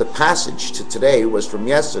 And that's the passage to today was from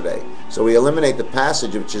yesterday. So we eliminate the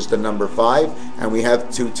passage, which is the number 5, and we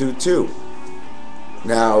have 222.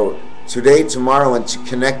 Now, today, tomorrow, and to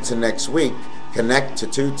connect to next week, connect to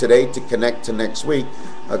 2 today to connect to next week,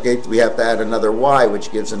 okay, we have to add another Y,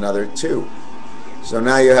 which gives another 2. So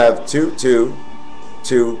now you have 2, 2,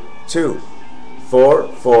 2, 2, 4,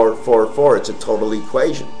 4, 4, 4. It's a total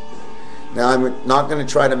equation. Now I'm not going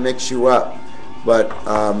to try to mix you up, but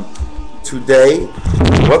today,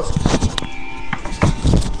 whoops,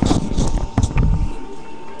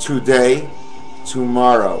 today,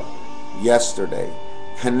 tomorrow, yesterday,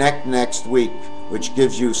 connect next week, which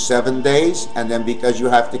gives you 7 days, and then because you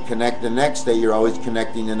have to connect the next day, you're always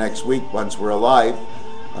connecting the next week once we're alive,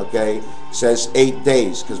 okay, it says 8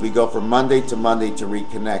 days, because we go from Monday to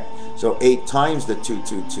reconnect. So 8 times the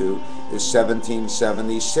 222 is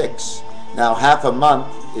 1776. Now half a month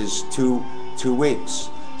is two weeks.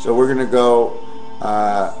 So we're going to go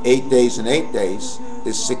 8 days and 8 days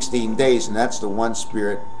is 16 days, and that's the one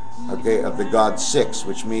spirit, okay, of the God 6,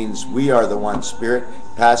 which means we are the one spirit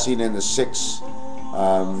passing in the 6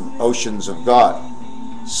 oceans of God.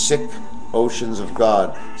 6 oceans of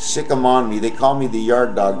God. Sick them on me. They call me the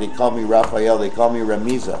yard dog. They call me Raphael. They call me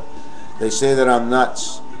Ramiza. They say that I'm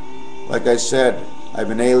nuts. Like I said, I've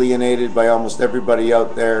been alienated by almost everybody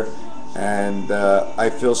out there, and I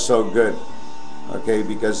feel so good. Okay,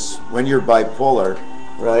 because when you're bipolar,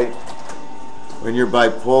 right? When you're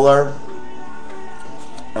bipolar,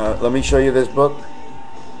 let me show you this book.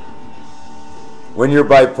 When you're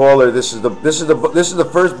bipolar, this is the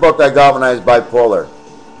first book I got when I was bipolar.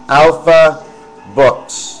 Alpha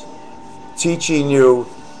Books, teaching you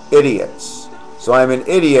idiots. So I'm an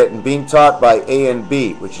idiot and being taught by A and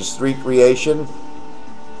B, which is 3 creation,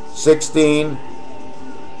 16,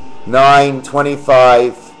 9,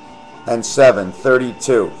 25, and 7,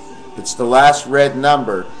 32. It's the last red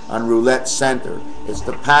number on roulette center. It's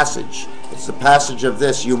the passage. It's the passage of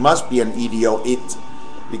this. You must be an EDO, it.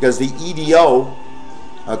 Because the EDO,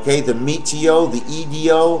 okay, the metio, the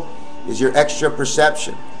EDO is your extra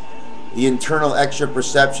perception. The internal extra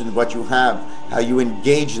perception of what you have, how you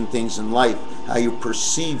engage in things in life, how you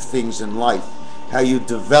perceive things in life, how you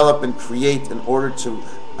develop and create in order to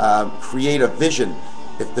create a vision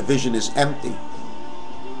if the vision is empty.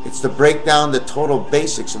 It's to break down the total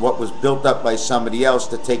basics of what was built up by somebody else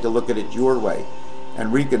to take a look at it your way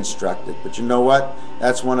and reconstruct it. But you know what?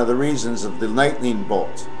 That's one of the reasons of the lightning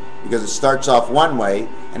bolt. Because it starts off one way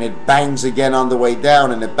and it bangs again on the way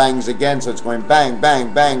down and it bangs again, so it's going bang,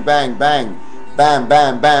 bang, bang, bang, bang, bam,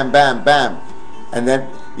 bam, bam, bam, bam. And then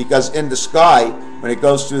because in the sky, when it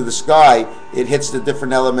goes through the sky, it hits the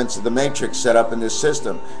different elements of the matrix set up in this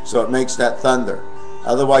system, so it makes that thunder.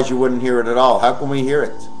 Otherwise you wouldn't hear it at all. How can we hear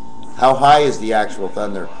it? How high is the actual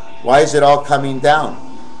thunder? Why is it all coming down?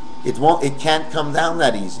 It can't come down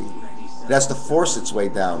that easy. It has to force its way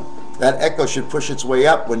down. That echo should push its way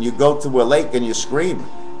up. When you go to a lake and you scream,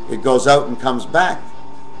 it goes out and comes back.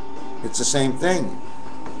 It's the same thing.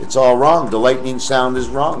 It's all wrong. The lightning sound is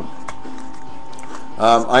wrong.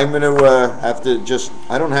 I'm going to have to just,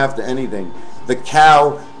 I don't have to anything. The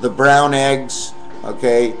cow, the brown eggs,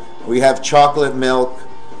 okay? We have chocolate milk.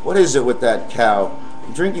 What is it with that cow?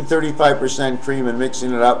 I'm drinking 35% cream and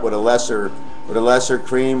mixing it up with a lesser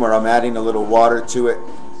cream, or I'm adding a little water to it.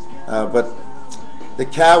 But the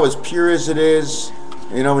cow, as pure as it is,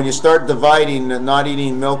 you know, when you start dividing not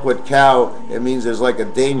eating milk with cow, it means there's like a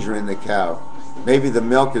danger in the cow. Maybe the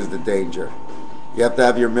milk is the danger. You have to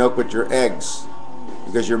have your milk with your eggs,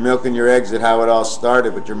 because your milk and your eggs is how it all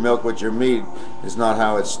started, but your milk with your meat is not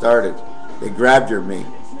how it started. They grabbed your meat.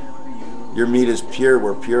 Your meat is pure,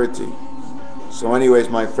 we're purity. So anyways,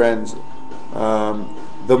 my friends, the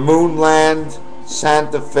Moonland,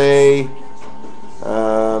 Santa Fe,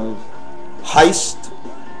 Heist.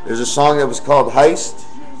 There's a song that was called Heist.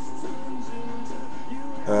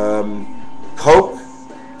 Coke,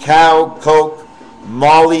 Cow, Coke,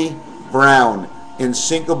 Molly Brown.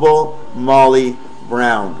 Insinkable Molly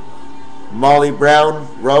Brown. Molly Brown,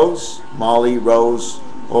 Rose, Molly, Rose,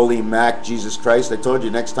 Holy Mac, Jesus Christ. I told you,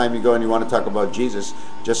 next time you go and you want to talk about Jesus,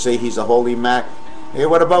 just say he's a Holy Mac. Hey,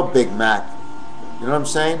 what about Big Mac? You know what I'm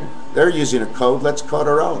saying? They're using a code. Let's code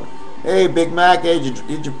our own. Hey, Big Mac, hey,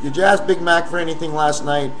 did you ask Big Mac for anything last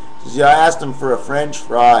night? He says, yeah, I asked him for a French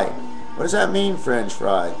fry. What does that mean, French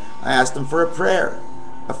fry? I asked him for a prayer.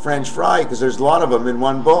 A French fry, because there's a lot of them in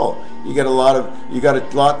one bowl. You got a lot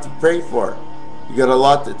to pray for. You got a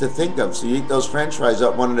lot to think of. So you eat those French fries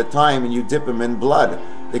up one at a time, and you dip them in blood,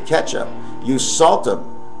 the ketchup. You salt them,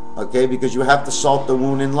 okay, because you have to salt the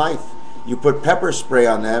wound in life. You put pepper spray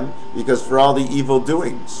on them, because for all the evil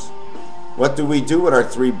doings. What do we do with our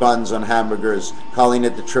 3 buns on hamburgers, calling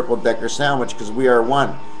it the triple-decker sandwich? Because we are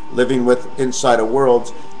one, living inside a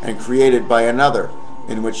world and created by another,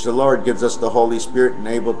 in which the Lord gives us the Holy Spirit and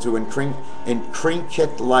able to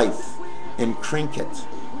encrinket life. Encrinket.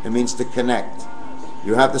 It means to connect.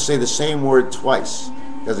 You have to say the same word twice,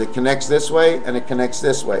 because it connects this way and it connects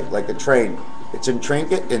this way, like a train. It's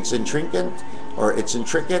intricate, or it's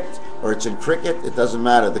intricate, or it's in cricket. It doesn't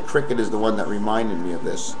matter. The cricket is the one that reminded me of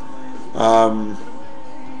this.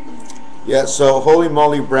 Yeah, so Holy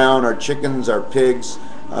Moly Brown, our chickens, our pigs,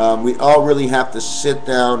 we all really have to sit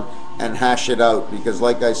down and hash it out, because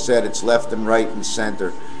like I said, it's left and right and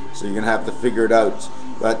center. So you're going to have to figure it out.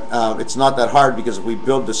 But it's not that hard, because we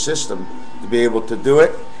build the system to be able to do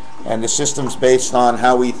it. And the system's based on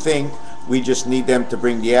how we think. We just need them to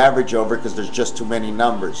bring the average over, because there's just too many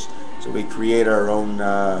numbers. So we create our own,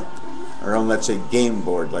 let's say, game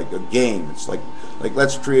board, like a game. It's like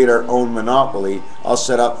let's create our own Monopoly. I'll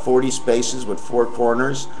set up 40 spaces with 4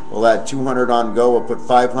 corners. We'll add 200 on go. We'll put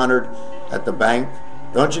 500 at the bank.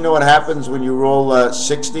 Don't you know what happens when you roll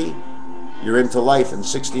 60? You're into life, and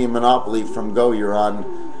 60 in Monopoly from go, you're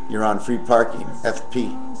on free parking,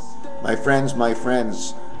 FP. My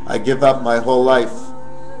friends, I give up my whole life,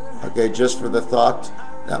 okay, just for the thought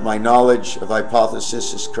that my knowledge of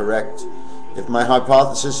hypothesis is correct. If my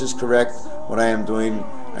hypothesis is correct, what I am doing,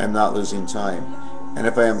 I am not losing time. And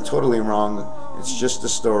if I am totally wrong, it's just a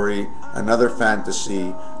story, another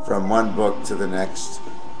fantasy from one book to the next.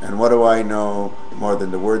 And what do I know more than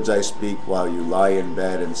the words I speak while you lie in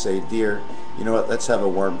bed and say, dear, you know what, let's have a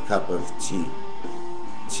warm cup of tea.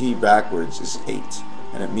 Tea backwards is 8,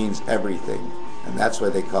 and it means everything. And that's why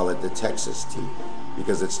they call it the Texas tea,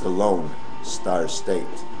 because it's the Lone Star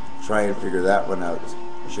State. Try and figure that one out.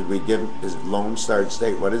 Should we give, is Lone Star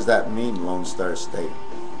State, what does that mean, Lone Star State?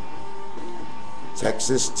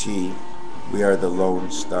 Texas tea, we are the Lone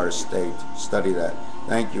Star State. Study that.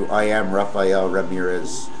 Thank you. I am Rafael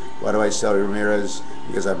Ramirez. Why do I say Ramirez?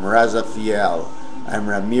 Because I'm Razafiel. I'm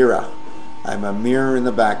Ramira. I'm a mirror in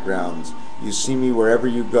the background. You see me wherever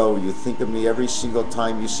you go. You think of me every single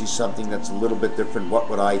time you see something that's a little bit different. What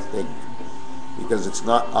would I think? Because it's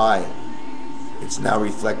not I. It's now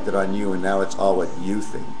reflected on you, and now it's all what you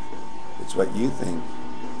think. It's what you think.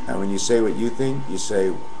 And when you say what you think, you say,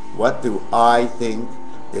 what do I think?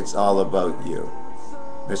 It's all about you.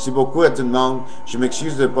 Merci beaucoup à tout le monde. Je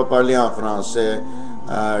m'excuse de ne pas parler en français.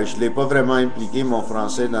 Je ne l'ai pas vraiment impliqué, mon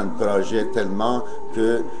français, dans le projet tellement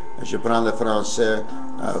que je prends le français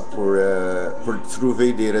pour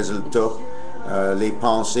trouver des résultats. Les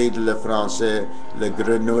pensées de le français, le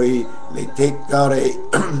grenouille, les têtes carrées,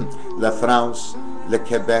 la France, le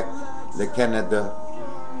Québec, le Canada,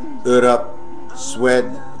 Europe,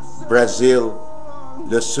 Suède, Brazil,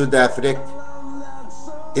 le Sud-Afrique,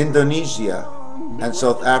 Indonesia, and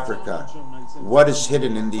South Africa. What is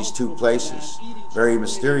hidden in these 2 places? Very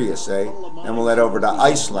mysterious, eh? Then we'll head over to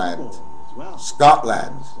Iceland.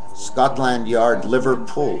 Scotland. Scotland Yard,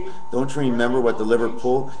 Liverpool. Don't you remember what the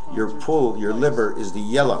Liverpool? Your liver is the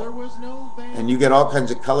yellow. And you get all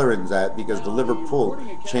kinds of color in that because the Liverpool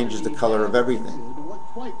changes the color of everything.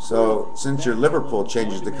 So since your Liverpool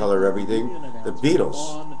changes the color of everything, the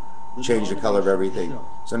Beatles change the color of everything.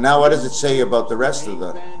 So now what does it say about the rest of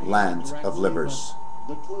the land of livers?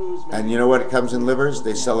 And you know what comes in livers?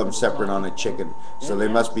 They sell them separate on a chicken. So they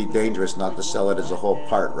must be dangerous not to sell it as a whole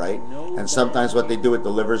part, right? And sometimes what they do with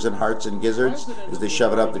the livers and hearts and gizzards is they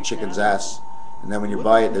shove it up the chicken's ass. And then when you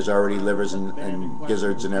buy it, there's already livers and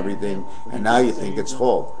gizzards and everything. And now you think it's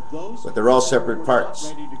whole. But they're all separate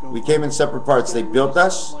parts. We came in separate parts. They built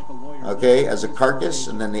us, okay, as a carcass,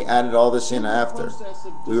 and then they added all this in after.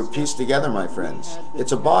 We were pieced together, my friends.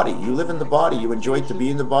 It's a body. You live in the body. You enjoy to be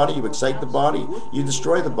in the body. You excite the body. You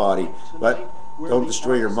destroy the body. But don't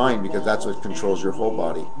destroy your mind, because that's what controls your whole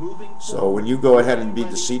body. So when you go ahead and be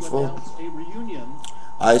deceitful,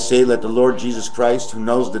 I say, let the Lord Jesus Christ, who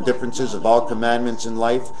knows the differences of all commandments in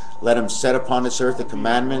life, let him set upon this earth a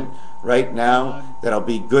commandment right now that'll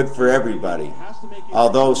be good for everybody.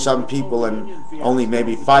 Although some people, and only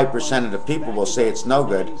maybe 5% of the people will say it's no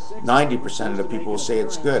good, 90% of the people will say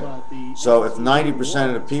it's good. So if 90%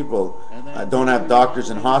 of the people don't have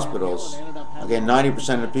doctors and hospitals, again,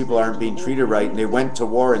 90% of the people aren't being treated right, and they went to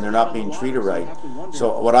war and they're not being treated right.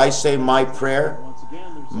 So what I say, my prayer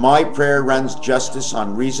runs justice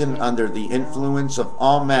on reason under the influence of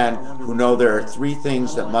all men who know there are three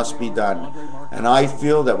things that must be done. And I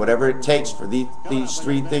feel that whatever it takes for these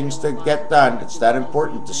three things to get done, it's that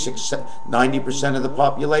important to 90% of the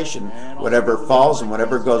population. Whatever falls and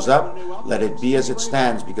whatever goes up, let it be as it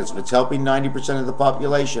stands, because if it's helping 90% of the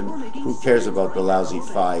population, who cares about the lousy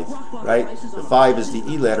 5, right? The 5 is the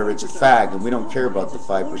E letter, it's a fag, and we don't care about the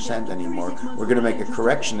 5% anymore. We're going to make a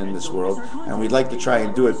correction in this world, and we'd like to try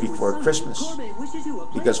and do it before Christmas,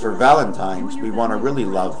 because for Valentine's, we want to really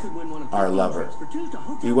love our lover.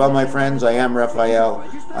 Be well, my friends. I am Raphael.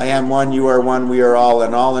 I am one, you are one, we are all,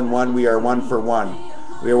 and all in one, we are one for one.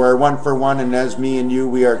 We are one for one, and as me and you,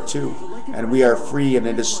 we are two. And we are free, and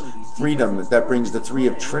it is freedom that brings the three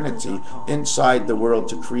of Trinity inside the world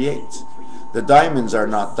to create. The diamonds are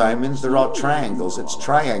not diamonds, they're all triangles. It's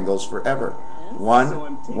triangles forever.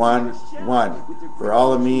 One, one, one. For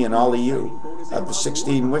all of me and all of you. Of the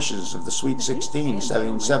 16 wishes of the sweet 16,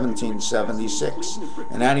 saying 1776.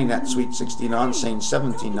 And adding that sweet 16 on, saying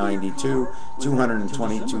 1792,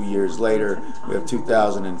 222 years later, we have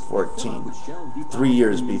 2014. 3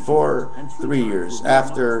 years before, 3 years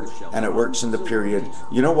after, and it works in the period.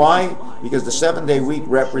 You know why? Because the 7-day week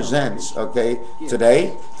represents, okay,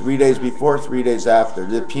 today, 3 days before, 3 days after.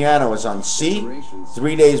 The piano is on C,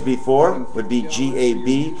 3 days before would be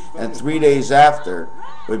G-A-B, and 3 days after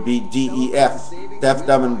would be D-E-F. Deaf,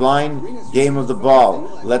 dumb, and blind, game of the ball.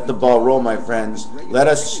 Let the ball roll, my friends. Let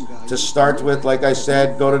us, to start with, like I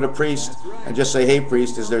said, go to the priest and just say, hey,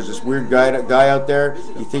 priest, there's this weird guy out there,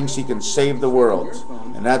 he thinks he can save the world.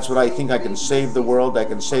 And that's what I think. I can save the world. I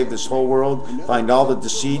can save this whole world, find all the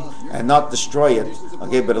deceit, and not destroy it,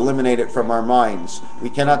 okay, but eliminate it from our minds.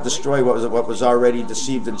 We cannot destroy what was already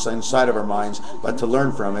deceived inside of our minds, but to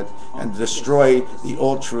learn from it and destroy the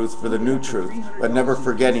old truth for the new truth, but never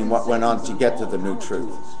forgetting what went on to get to the new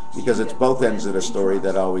truth, because it's both ends of the story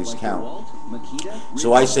that always count.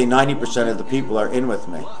 So I say 90% of the people are in with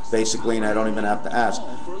me, basically, and I don't even have to ask.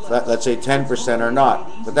 Let's say 10% are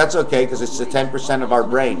not, but that's okay, because it's the 10% of our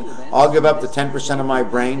brain. I'll give up the 10% of my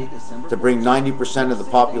brain to bring 90% of the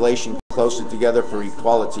population closer together for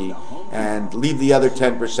equality, and leave the other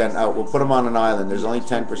 10% out. We'll put them on an island. There's only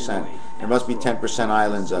 10%. There must be 10%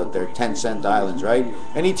 islands out there, 10-cent islands, right?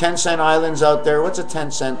 Any 10-cent islands out there? What's a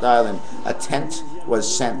 10-cent island? A tent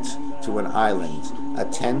was sent to an island. A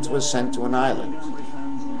tent was sent to an island.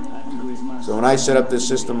 So when I set up this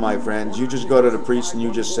system, my friends, you just go to the priest and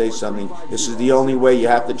you just say something. This is the only way. You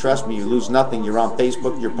have to trust me. You lose nothing. You're on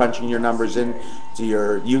Facebook. You're punching your numbers in to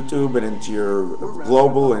your YouTube and into your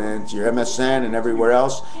Global and into your MSN and everywhere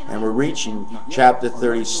else. And we're reaching chapter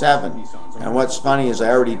 37. And what's funny is I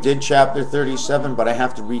already did chapter 37, but I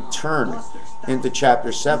have to return into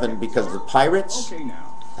chapter 7 because the pirates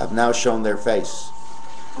have now shown their face.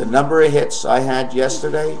 The number of hits I had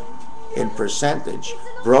yesterday in percentage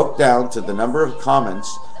broke down to the number of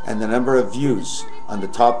comments and the number of views on the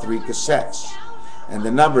top 3 cassettes. And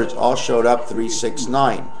the numbers all showed up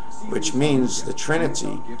 369, which means the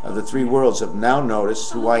Trinity of the 3 worlds have now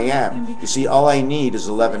noticed who I am. You see, all I need is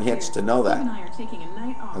 11 hits to know that.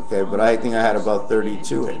 Okay, but I think I had about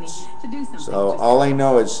 32 hits. So all I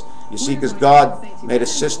know is, you see, because God made a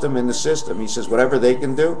system in the system. He says, whatever they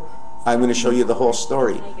can do, I'm going to show you the whole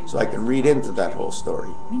story so I can read into that whole story.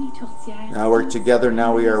 Now we're together,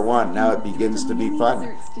 now we are one. Now it begins to be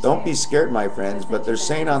fun. Don't be scared, my friends, but they're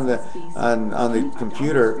saying on the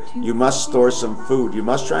computer, you must store some food. You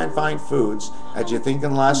must try and find foods that you think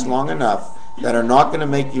can last long enough that are not going to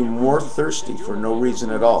make you more thirsty for no reason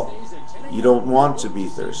at all. You don't want to be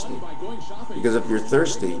thirsty. Because if you're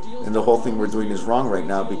thirsty, then the whole thing we're doing is wrong right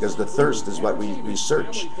now, because the thirst is what we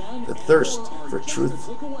research. The thirst for truth,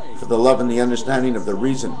 for the love and the understanding of the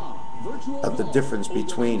reason, of the difference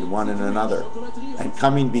between one and another. And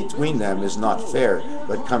coming between them is not fair,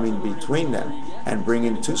 but coming between them and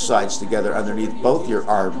bringing two sides together underneath both your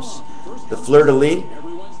arms. The fleur-de-lis,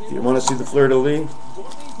 if you want to see the fleur-de-lis,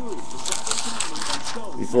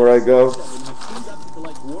 before I go,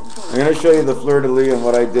 I'm going to show you the fleur-de-lis and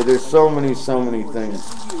what I did. There's so many things.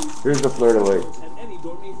 Here's the fleur-de-lis.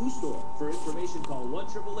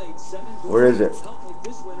 Where is it?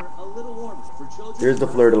 Here's the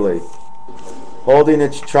fleur-de-lis. Holding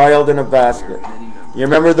its child in a basket. You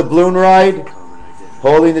remember the balloon ride?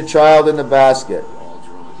 Holding the child in the basket.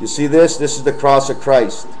 You see this? This is the cross of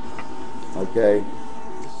Christ. Okay?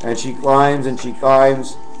 And she climbs and she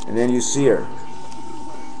climbs, and then you see her.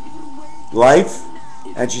 Life.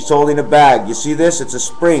 And she's holding a bag. You see this? It's a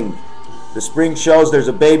spring. The spring shows there's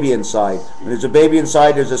a baby inside. When there's a baby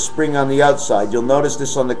inside, there's a spring on the outside. You'll notice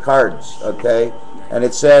this on the cards, okay? And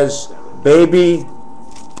it says, baby.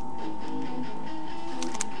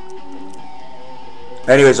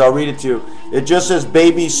 Anyways, I'll read it to you. It just says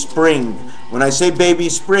baby spring. When I say baby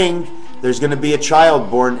spring, there's going to be a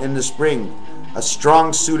child born in the spring. A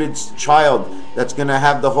strong-suited child that's going to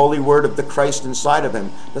have the holy word of the Christ inside of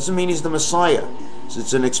him. Doesn't mean he's the Messiah.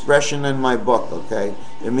 It's an expression in my book, okay?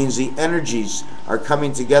 It means the energies are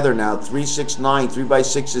coming together now. 3, 6, 9. 3 by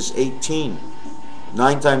 6 is 18.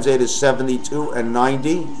 9 times 8 is 72, and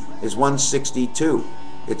 90 is 162.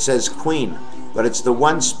 It says queen, but it's the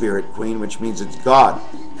one spirit queen, which means it's God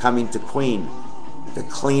coming to queen, to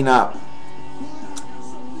clean up.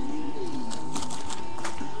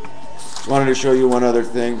 Wanted to show you one other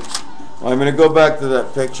thing. Well, I'm going to go back to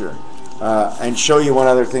that picture and show you one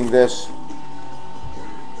other thing. This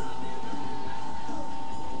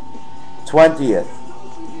 20th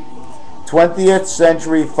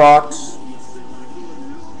century fox.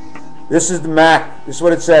 This is the Mac. This is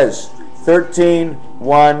what it says.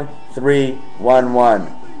 131311.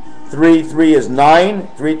 3 is 9.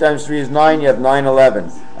 3 times 3 is 9. You have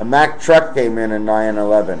 911. A Mack truck came in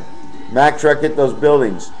 911. Mack truck hit those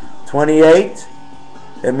buildings. 28.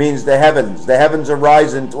 It means the heavens. The heavens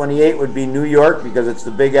arise in 28 would be New York because it's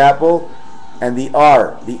the Big Apple. And the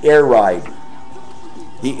R, the air ride.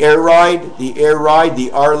 The air ride,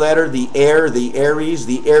 the R letter, the air, the Aries,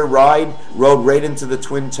 the air ride rode right into the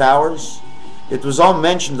Twin Towers. It was all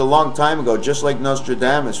mentioned a long time ago, just like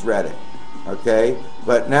Nostradamus read it. Okay?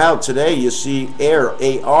 But now, today, you see air,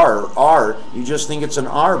 A-R, R. You just think it's an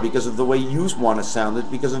R because of the way you want to sound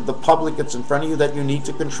it, because of the public that's in front of you that you need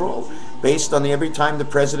to control. Based on every time the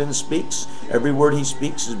president speaks, every word he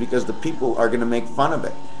speaks is because the people are going to make fun of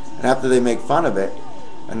it. And after they make fun of it,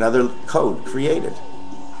 another code created.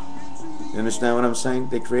 You understand what I'm saying?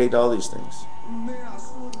 They create all these things.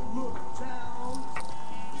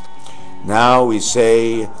 Now we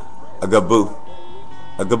say a gaboo.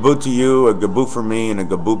 A gaboo to you, a gaboo for me, and a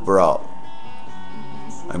gaboo for all.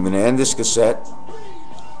 I'm going to end this cassette.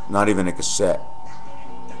 Not even a cassette.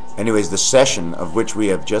 Anyways, the session of which we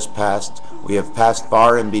have just passed, we have passed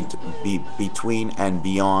far in between and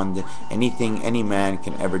beyond anything any man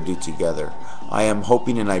can ever do together. I am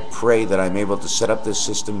hoping and I pray that I'm able to set up this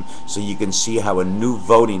system so you can see how a new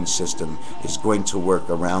voting system is going to work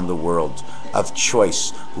around the world of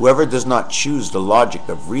choice. Whoever does not choose the logic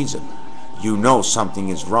of reason, you know something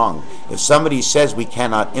is wrong. If somebody says we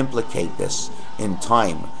cannot implicate this in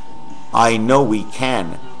time, I know we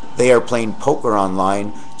can. They are playing poker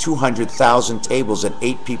online, 200,000 tables at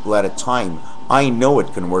 8 people at a time. I know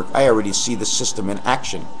it can work. I already see the system in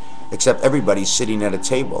action. Except everybody's sitting at a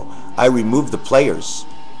table. I remove the players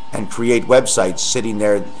and create websites sitting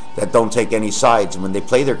there that don't take any sides. And when they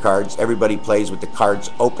play their cards, everybody plays with the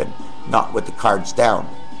cards open, not with the cards down.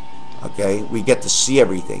 Okay? We get to see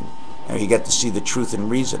everything. And we get to see the truth and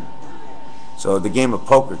reason. So the game of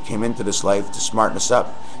poker came into this life to smarten us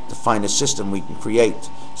up, to find a system we can create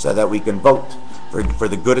so that we can vote for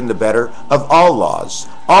the good and the better of all laws,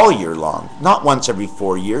 all year long. Not once every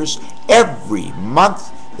 4 years. Every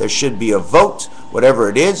month. There should be a vote, whatever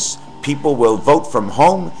it is. People will vote from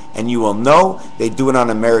home, and you will know they do it on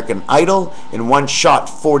American Idol. In one shot,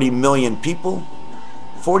 40 million people.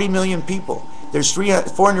 40 million people. There's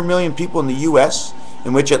 400 million people in the U.S.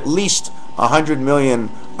 in which at least 100 million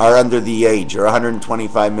are under the age, or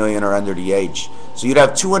 125 million are under the age. So you'd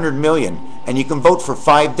have 200 million, and you can vote for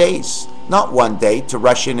 5 days. Not 1 day to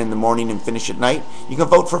rush in the morning and finish at night. You can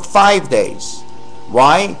vote for 5 days.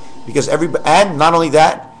 Why? Because everybody, and not only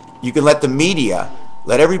that, you can let the media,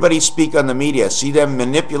 let everybody speak on the media, see them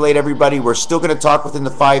manipulate everybody. We're still going to talk within the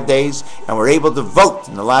 5 days, and we're able to vote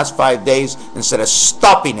in the last 5 days instead of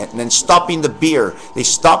stopping it and then stopping the beer. They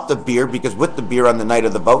stopped the beer because with the beer on the night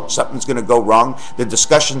of the vote, something's going to go wrong. The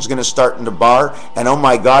discussion's going to start in the bar, and oh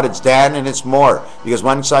my God, it's Dan and it's more. Because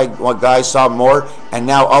one guy saw more, and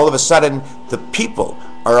now all of a sudden, the people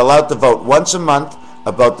are allowed to vote once a month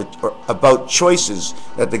about choices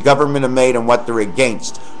that the government have made and what they're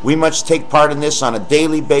against. We must take part in this on a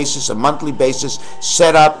daily basis, a monthly basis,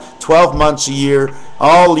 set up 12 months a year,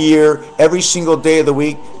 all year, every single day of the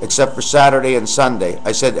week, except for Saturday and Sunday.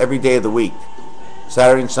 I said every day of the week.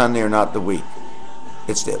 Saturday and Sunday are not the week.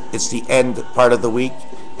 It's the end part of the week,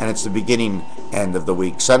 and it's the beginning end of the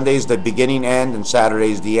week. Sunday's the beginning end, and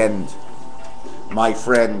Saturday's the end. My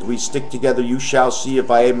friend, we stick together. You shall see if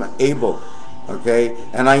I am able. Okay,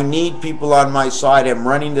 and I need people on my side. I'm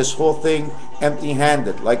running this whole thing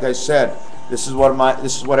empty-handed. Like I said, this is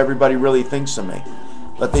what everybody really thinks of me.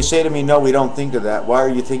 But they say to me, no, we don't think of that. Why are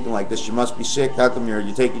you thinking like this? You must be sick. How come are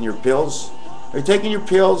you taking your pills? Are you taking your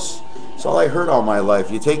pills? That's all I heard all my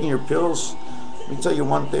life. You taking your pills? Let me tell you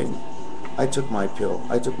one thing. I took my pill.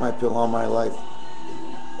 I took my pill all my life.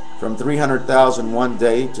 From 300,000 one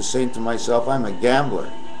day to saying to myself, I'm a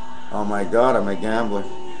gambler. Oh my God, I'm a gambler.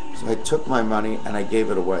 So I took my money and I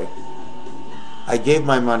gave it away. I gave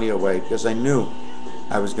my money away because I knew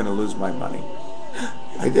I was going to lose my money.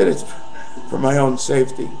 I did it for my own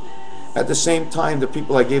safety. At the same time, the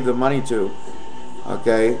people I gave the money to,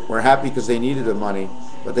 okay, were happy because they needed the money,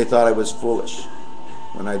 but they thought I was foolish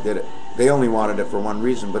when I did it. They only wanted it for one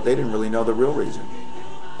reason, but they didn't really know the real reason.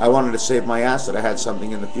 I wanted to save my ass that I had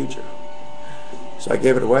something in the future. So I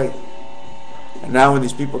gave it away. And now when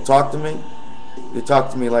these people talk to me, they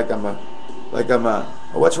talk to me like I'm a,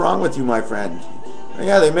 oh, what's wrong with you, my friend?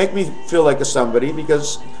 Yeah, they make me feel like a somebody,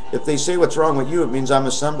 because if they say what's wrong with you, it means I'm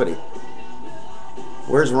a somebody.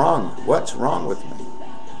 Where's wrong? What's wrong with me?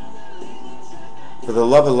 For the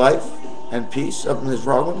love of life and peace, something is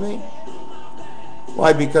wrong with me?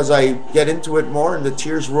 Why? Because I get into it more and the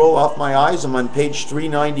tears roll off my eyes. I'm on page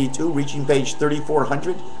 392, reaching page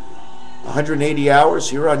 3400. 180 hours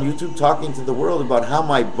here on YouTube talking to the world about how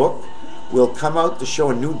my book will come out to show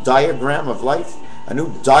a new diagram of life, a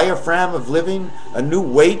new diaphragm of living, a new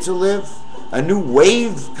way to live, a new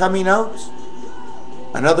wave coming out,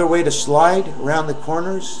 another way to slide around the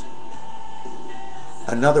corners.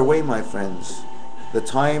 Another way, my friends. The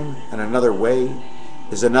time and another way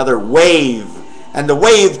is another wave. And the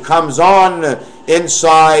wave comes on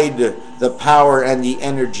inside the power and the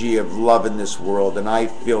energy of love in this world, and I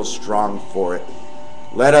feel strong for it.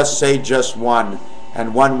 Let us say just one,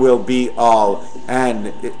 and one will be all, and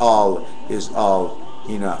it all is all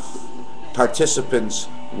enough. Participants,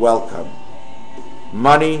 welcome.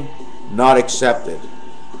 Money not accepted.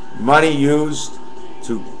 Money used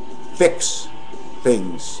to fix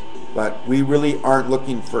things, but we really aren't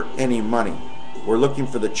looking for any money. We're looking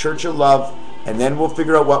for the church of love, and then we'll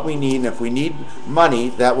figure out what we need. And if we need money,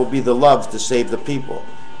 that will be the love to save the people.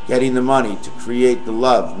 Getting the money to create the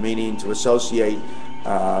love, meaning to associate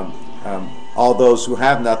all those who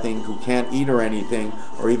have nothing, who can't eat or anything,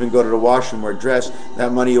 or even go to the washroom or dress.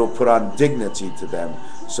 That money will put on dignity to them.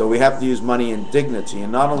 So we have to use money in dignity.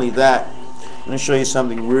 And not only that, I'm going to show you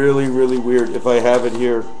something really, really weird. If I have it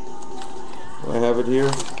here. Do I have it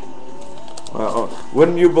here?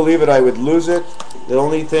 Wouldn't you believe it? I would lose it. The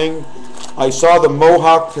only thing, I saw the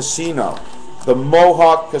Mohawk Casino. The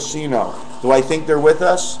Mohawk Casino. Do I think they're with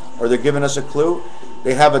us? Or they're giving us a clue?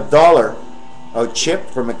 They have $1, a chip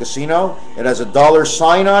from a casino. It has a dollar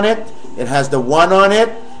sign on it. It has the 1 on it.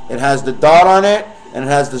 It has the dot on it. And it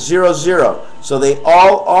has the 00. So they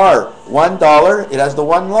all are $1. It has the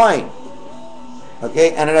 1 line.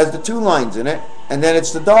 Okay, and it has the 2 lines in it. And then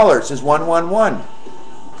it's the dollar. It says 111.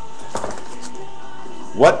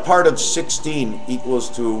 What part of 16 equals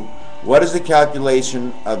to, what is the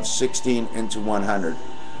calculation of 16 into 100?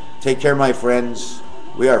 Take care, my friends.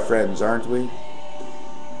 We are friends, aren't we?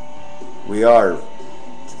 We are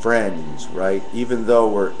friends, right? Even though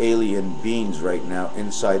we're alien beings right now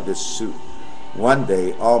inside this suit. One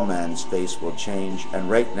day, all man's face will change, and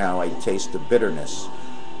right now I taste the bitterness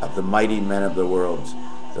of the mighty men of the world,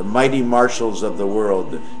 the mighty marshals of the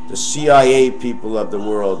world, the CIA people of the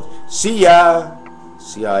world. See ya!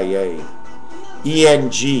 CIA.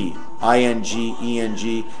 ENG, ING,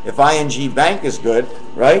 ENG. If ING Bank is good,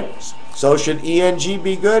 right? So should ENG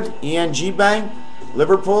be good? ENG Bank,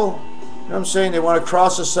 Liverpool. You know what I'm saying? They want to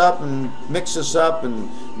cross us up and mix us up and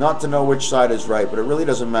not to know which side is right, but it really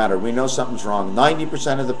doesn't matter. We know something's wrong.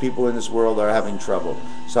 90% of the people in this world are having trouble.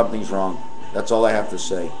 Something's wrong. That's all I have to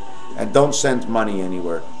say. And don't send money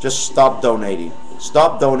anywhere. Just stop donating.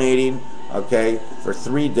 Stop donating, okay, for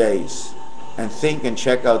 3 days. And think and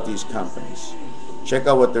check out these companies. Check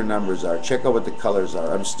out what their numbers are. Check out what the colors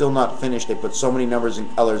are. I'm still not finished. They put so many numbers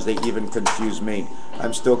and colors, they even confuse me.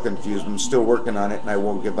 I'm still confused. I'm still working on it, and I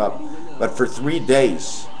won't give up. But for 3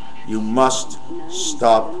 days, you must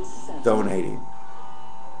stop donating.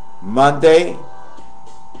 Monday,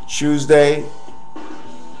 Tuesday,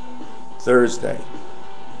 Thursday.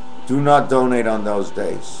 Do not donate on those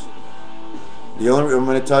days. The only I'm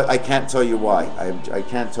going to tell, I can't tell you why. I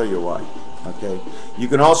can't tell you why. Okay. You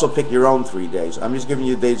can also pick your own 3 days. I'm just giving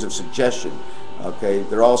you days of suggestion. Okay.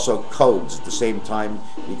 They're also codes at the same time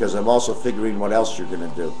because I'm also figuring what else you're going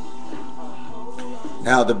to do.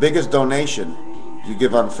 Now, the biggest donation you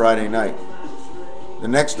give on Friday night. The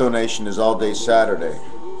next donation is all day Saturday.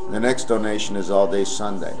 The next donation is all day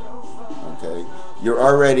Sunday. Okay. You're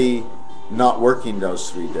already not working those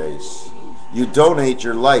 3 days. You donate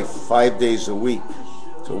your life 5 days a week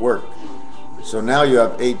to work. So now you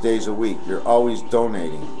have 8 days a week. You're always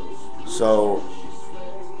donating. So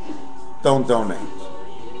don't donate.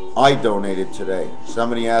 I donated today.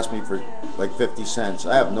 Somebody asked me for like 50 cents.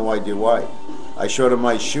 I have no idea why. I showed him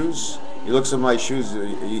my shoes. He looks at my shoes.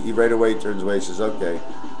 He right away turns away. He says, okay.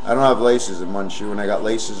 I don't have laces in one shoe, and I got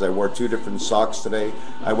laces. I wore 2 different socks today.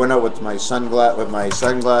 I went out with my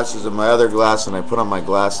sunglasses and my other glass, and I put on my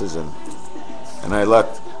glasses, and I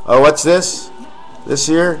looked. Oh, what's this? This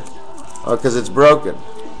here? Oh, because it's broken.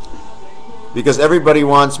 Because everybody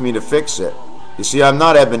wants me to fix it. You see, I'm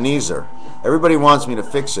not Ebenezer. Everybody wants me to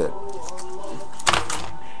fix it.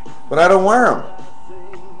 But I don't wear them.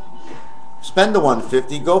 Spend the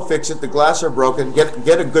 $150, go fix it. The glasses are broken.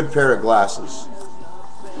 Get a good pair of glasses.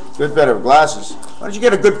 Good pair of glasses. Why don't you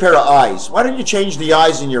get a good pair of eyes? Why don't you change the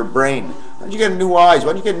eyes in your brain? Why don't you get new eyes?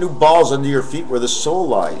 Why don't you get new balls under your feet where the soul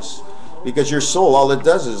lies? Because your soul, all it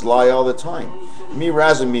does is lie all the time. Me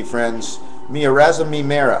razzing me, friends. Me razzing me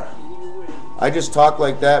mera. I just talk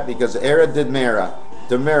like that because era did mera.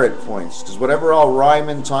 Demerit points. Because whatever I'll rhyme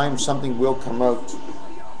in time, something will come out.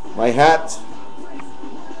 My hat,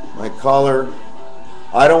 my collar.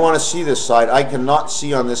 I don't want to see this side. I cannot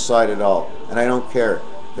see on this side at all. And I don't care.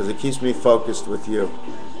 Because it keeps me focused with you.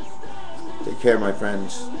 Take care, my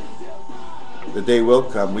friends. The day will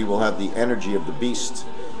come. We will have the energy of the beast.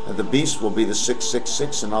 And the beast will be the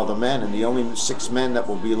 666 and all the men. And the only 6 men that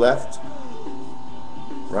will be left.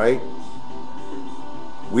 Right?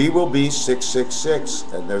 We will be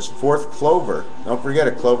 666. And there's 4th clover. Don't forget,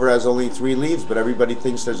 a clover has only 3 leaves, but everybody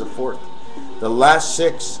thinks there's a 4th. The last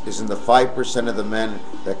 6 is in the 5% of the men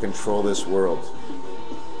that control this world.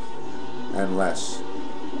 And less.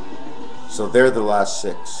 So they're the last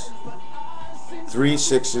 6. 3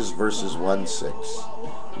 6s versus 1 6.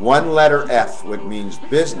 1 letter F, which means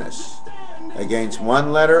business, against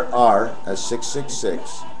 1 letter R as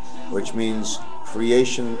 666, which means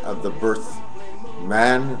creation of the birth.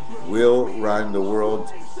 Man will run the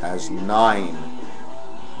world as 9,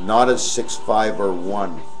 not as 6, 5, or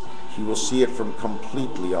 1. He will see it from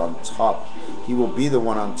completely on top. He will be the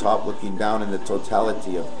one on top looking down in the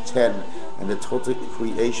totality of 10 and the total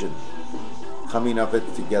creation. Coming of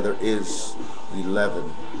it together is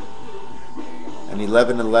 11. And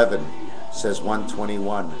 11:11 says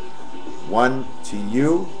 121. 1 to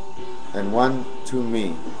you and 1 to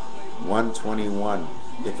me. 121.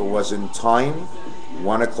 If it was in time,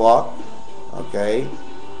 1 o'clock, okay?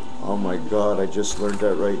 Oh my God, I just learned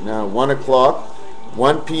that right now. 1 o'clock,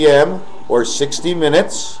 1 p.m. or 60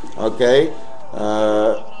 minutes, okay?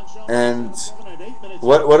 And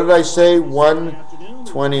what did I say?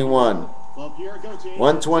 121.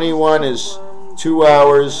 121 is 2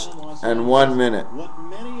 hours and 1 minute.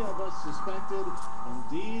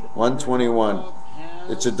 121.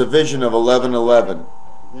 It's a division of 11:11.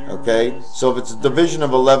 Okay? So if it's a division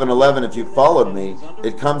of 11:11, if you followed me,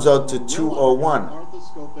 it comes out to 201.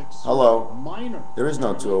 Hello? There is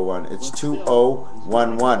no 201. It's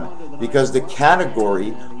 2011. Because the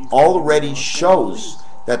category already shows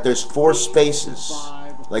that there's 4 spaces.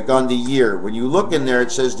 Like on the year, when you look in there, it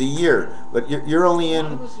says the year, but you're only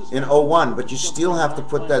in 01, but you still have to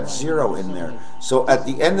put that 0 in there. So at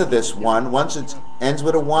the end of this one, once it ends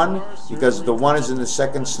with a 1, because the 1 is in the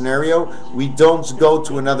second scenario, we don't go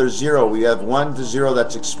to another 0. We have 1 to 0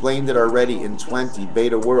 that's explained it already in 20,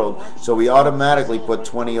 beta world. So we automatically put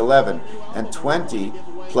 2011. And 20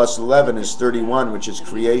 plus 11 is 31, which is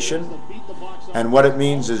creation. And what it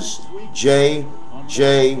means is J,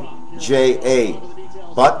 J, J, A.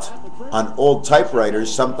 But on old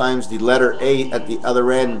typewriters, sometimes the letter A at the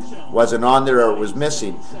other end wasn't on there or it was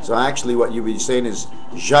missing. So actually what you'd be saying is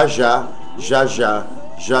Jaja, Jaja,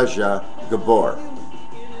 Jaja, Gabor.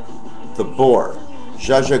 The Bor.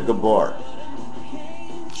 Jaja Gabor.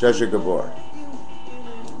 Jaja Gabor.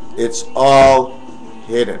 It's all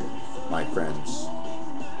hidden, my friends.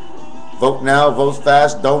 Vote now, vote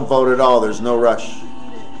fast, don't vote at all. There's no rush.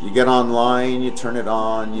 You get online, you turn it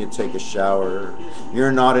on, you take a shower.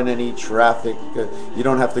 You're not in any traffic. You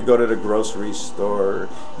don't have to go to the grocery store.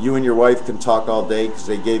 You and your wife can talk all day because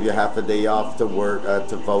they gave you half a day off to work,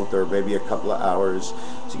 to vote, or maybe a couple of hours.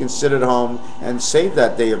 So you can sit at home and save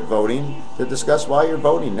that day of voting to discuss why you're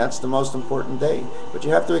voting. That's the most important day. But you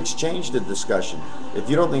have to exchange the discussion. If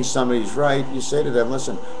you don't think somebody's right, you say to them,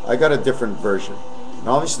 listen, I got a different version. And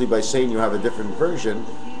obviously by saying you have a different version,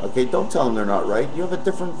 okay, don't tell them they're not right. You have a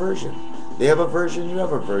different version. They have a version, you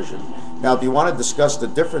have a version. Now, if you want to discuss the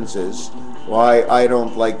differences, why I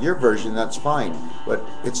don't like your version, that's fine. But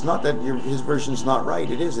it's not that his version's not right.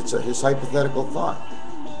 It is. It's his hypothetical thought.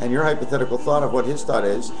 And your hypothetical thought of what his thought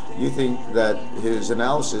is, you think that his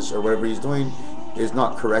analysis or whatever he's doing is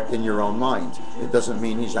not correct in your own mind. It doesn't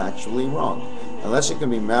mean he's actually wrong. Unless it can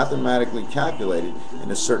be mathematically calculated in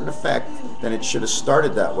a certain effect, then it should have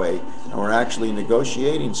started that way, and we're actually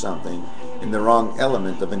negotiating something in the wrong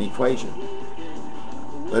element of an equation.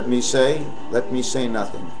 Let me say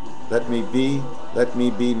nothing. Let me be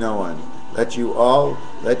no one. Let you all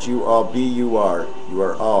be you are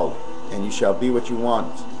all, and you shall be what you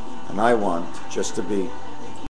want, and I want just to be.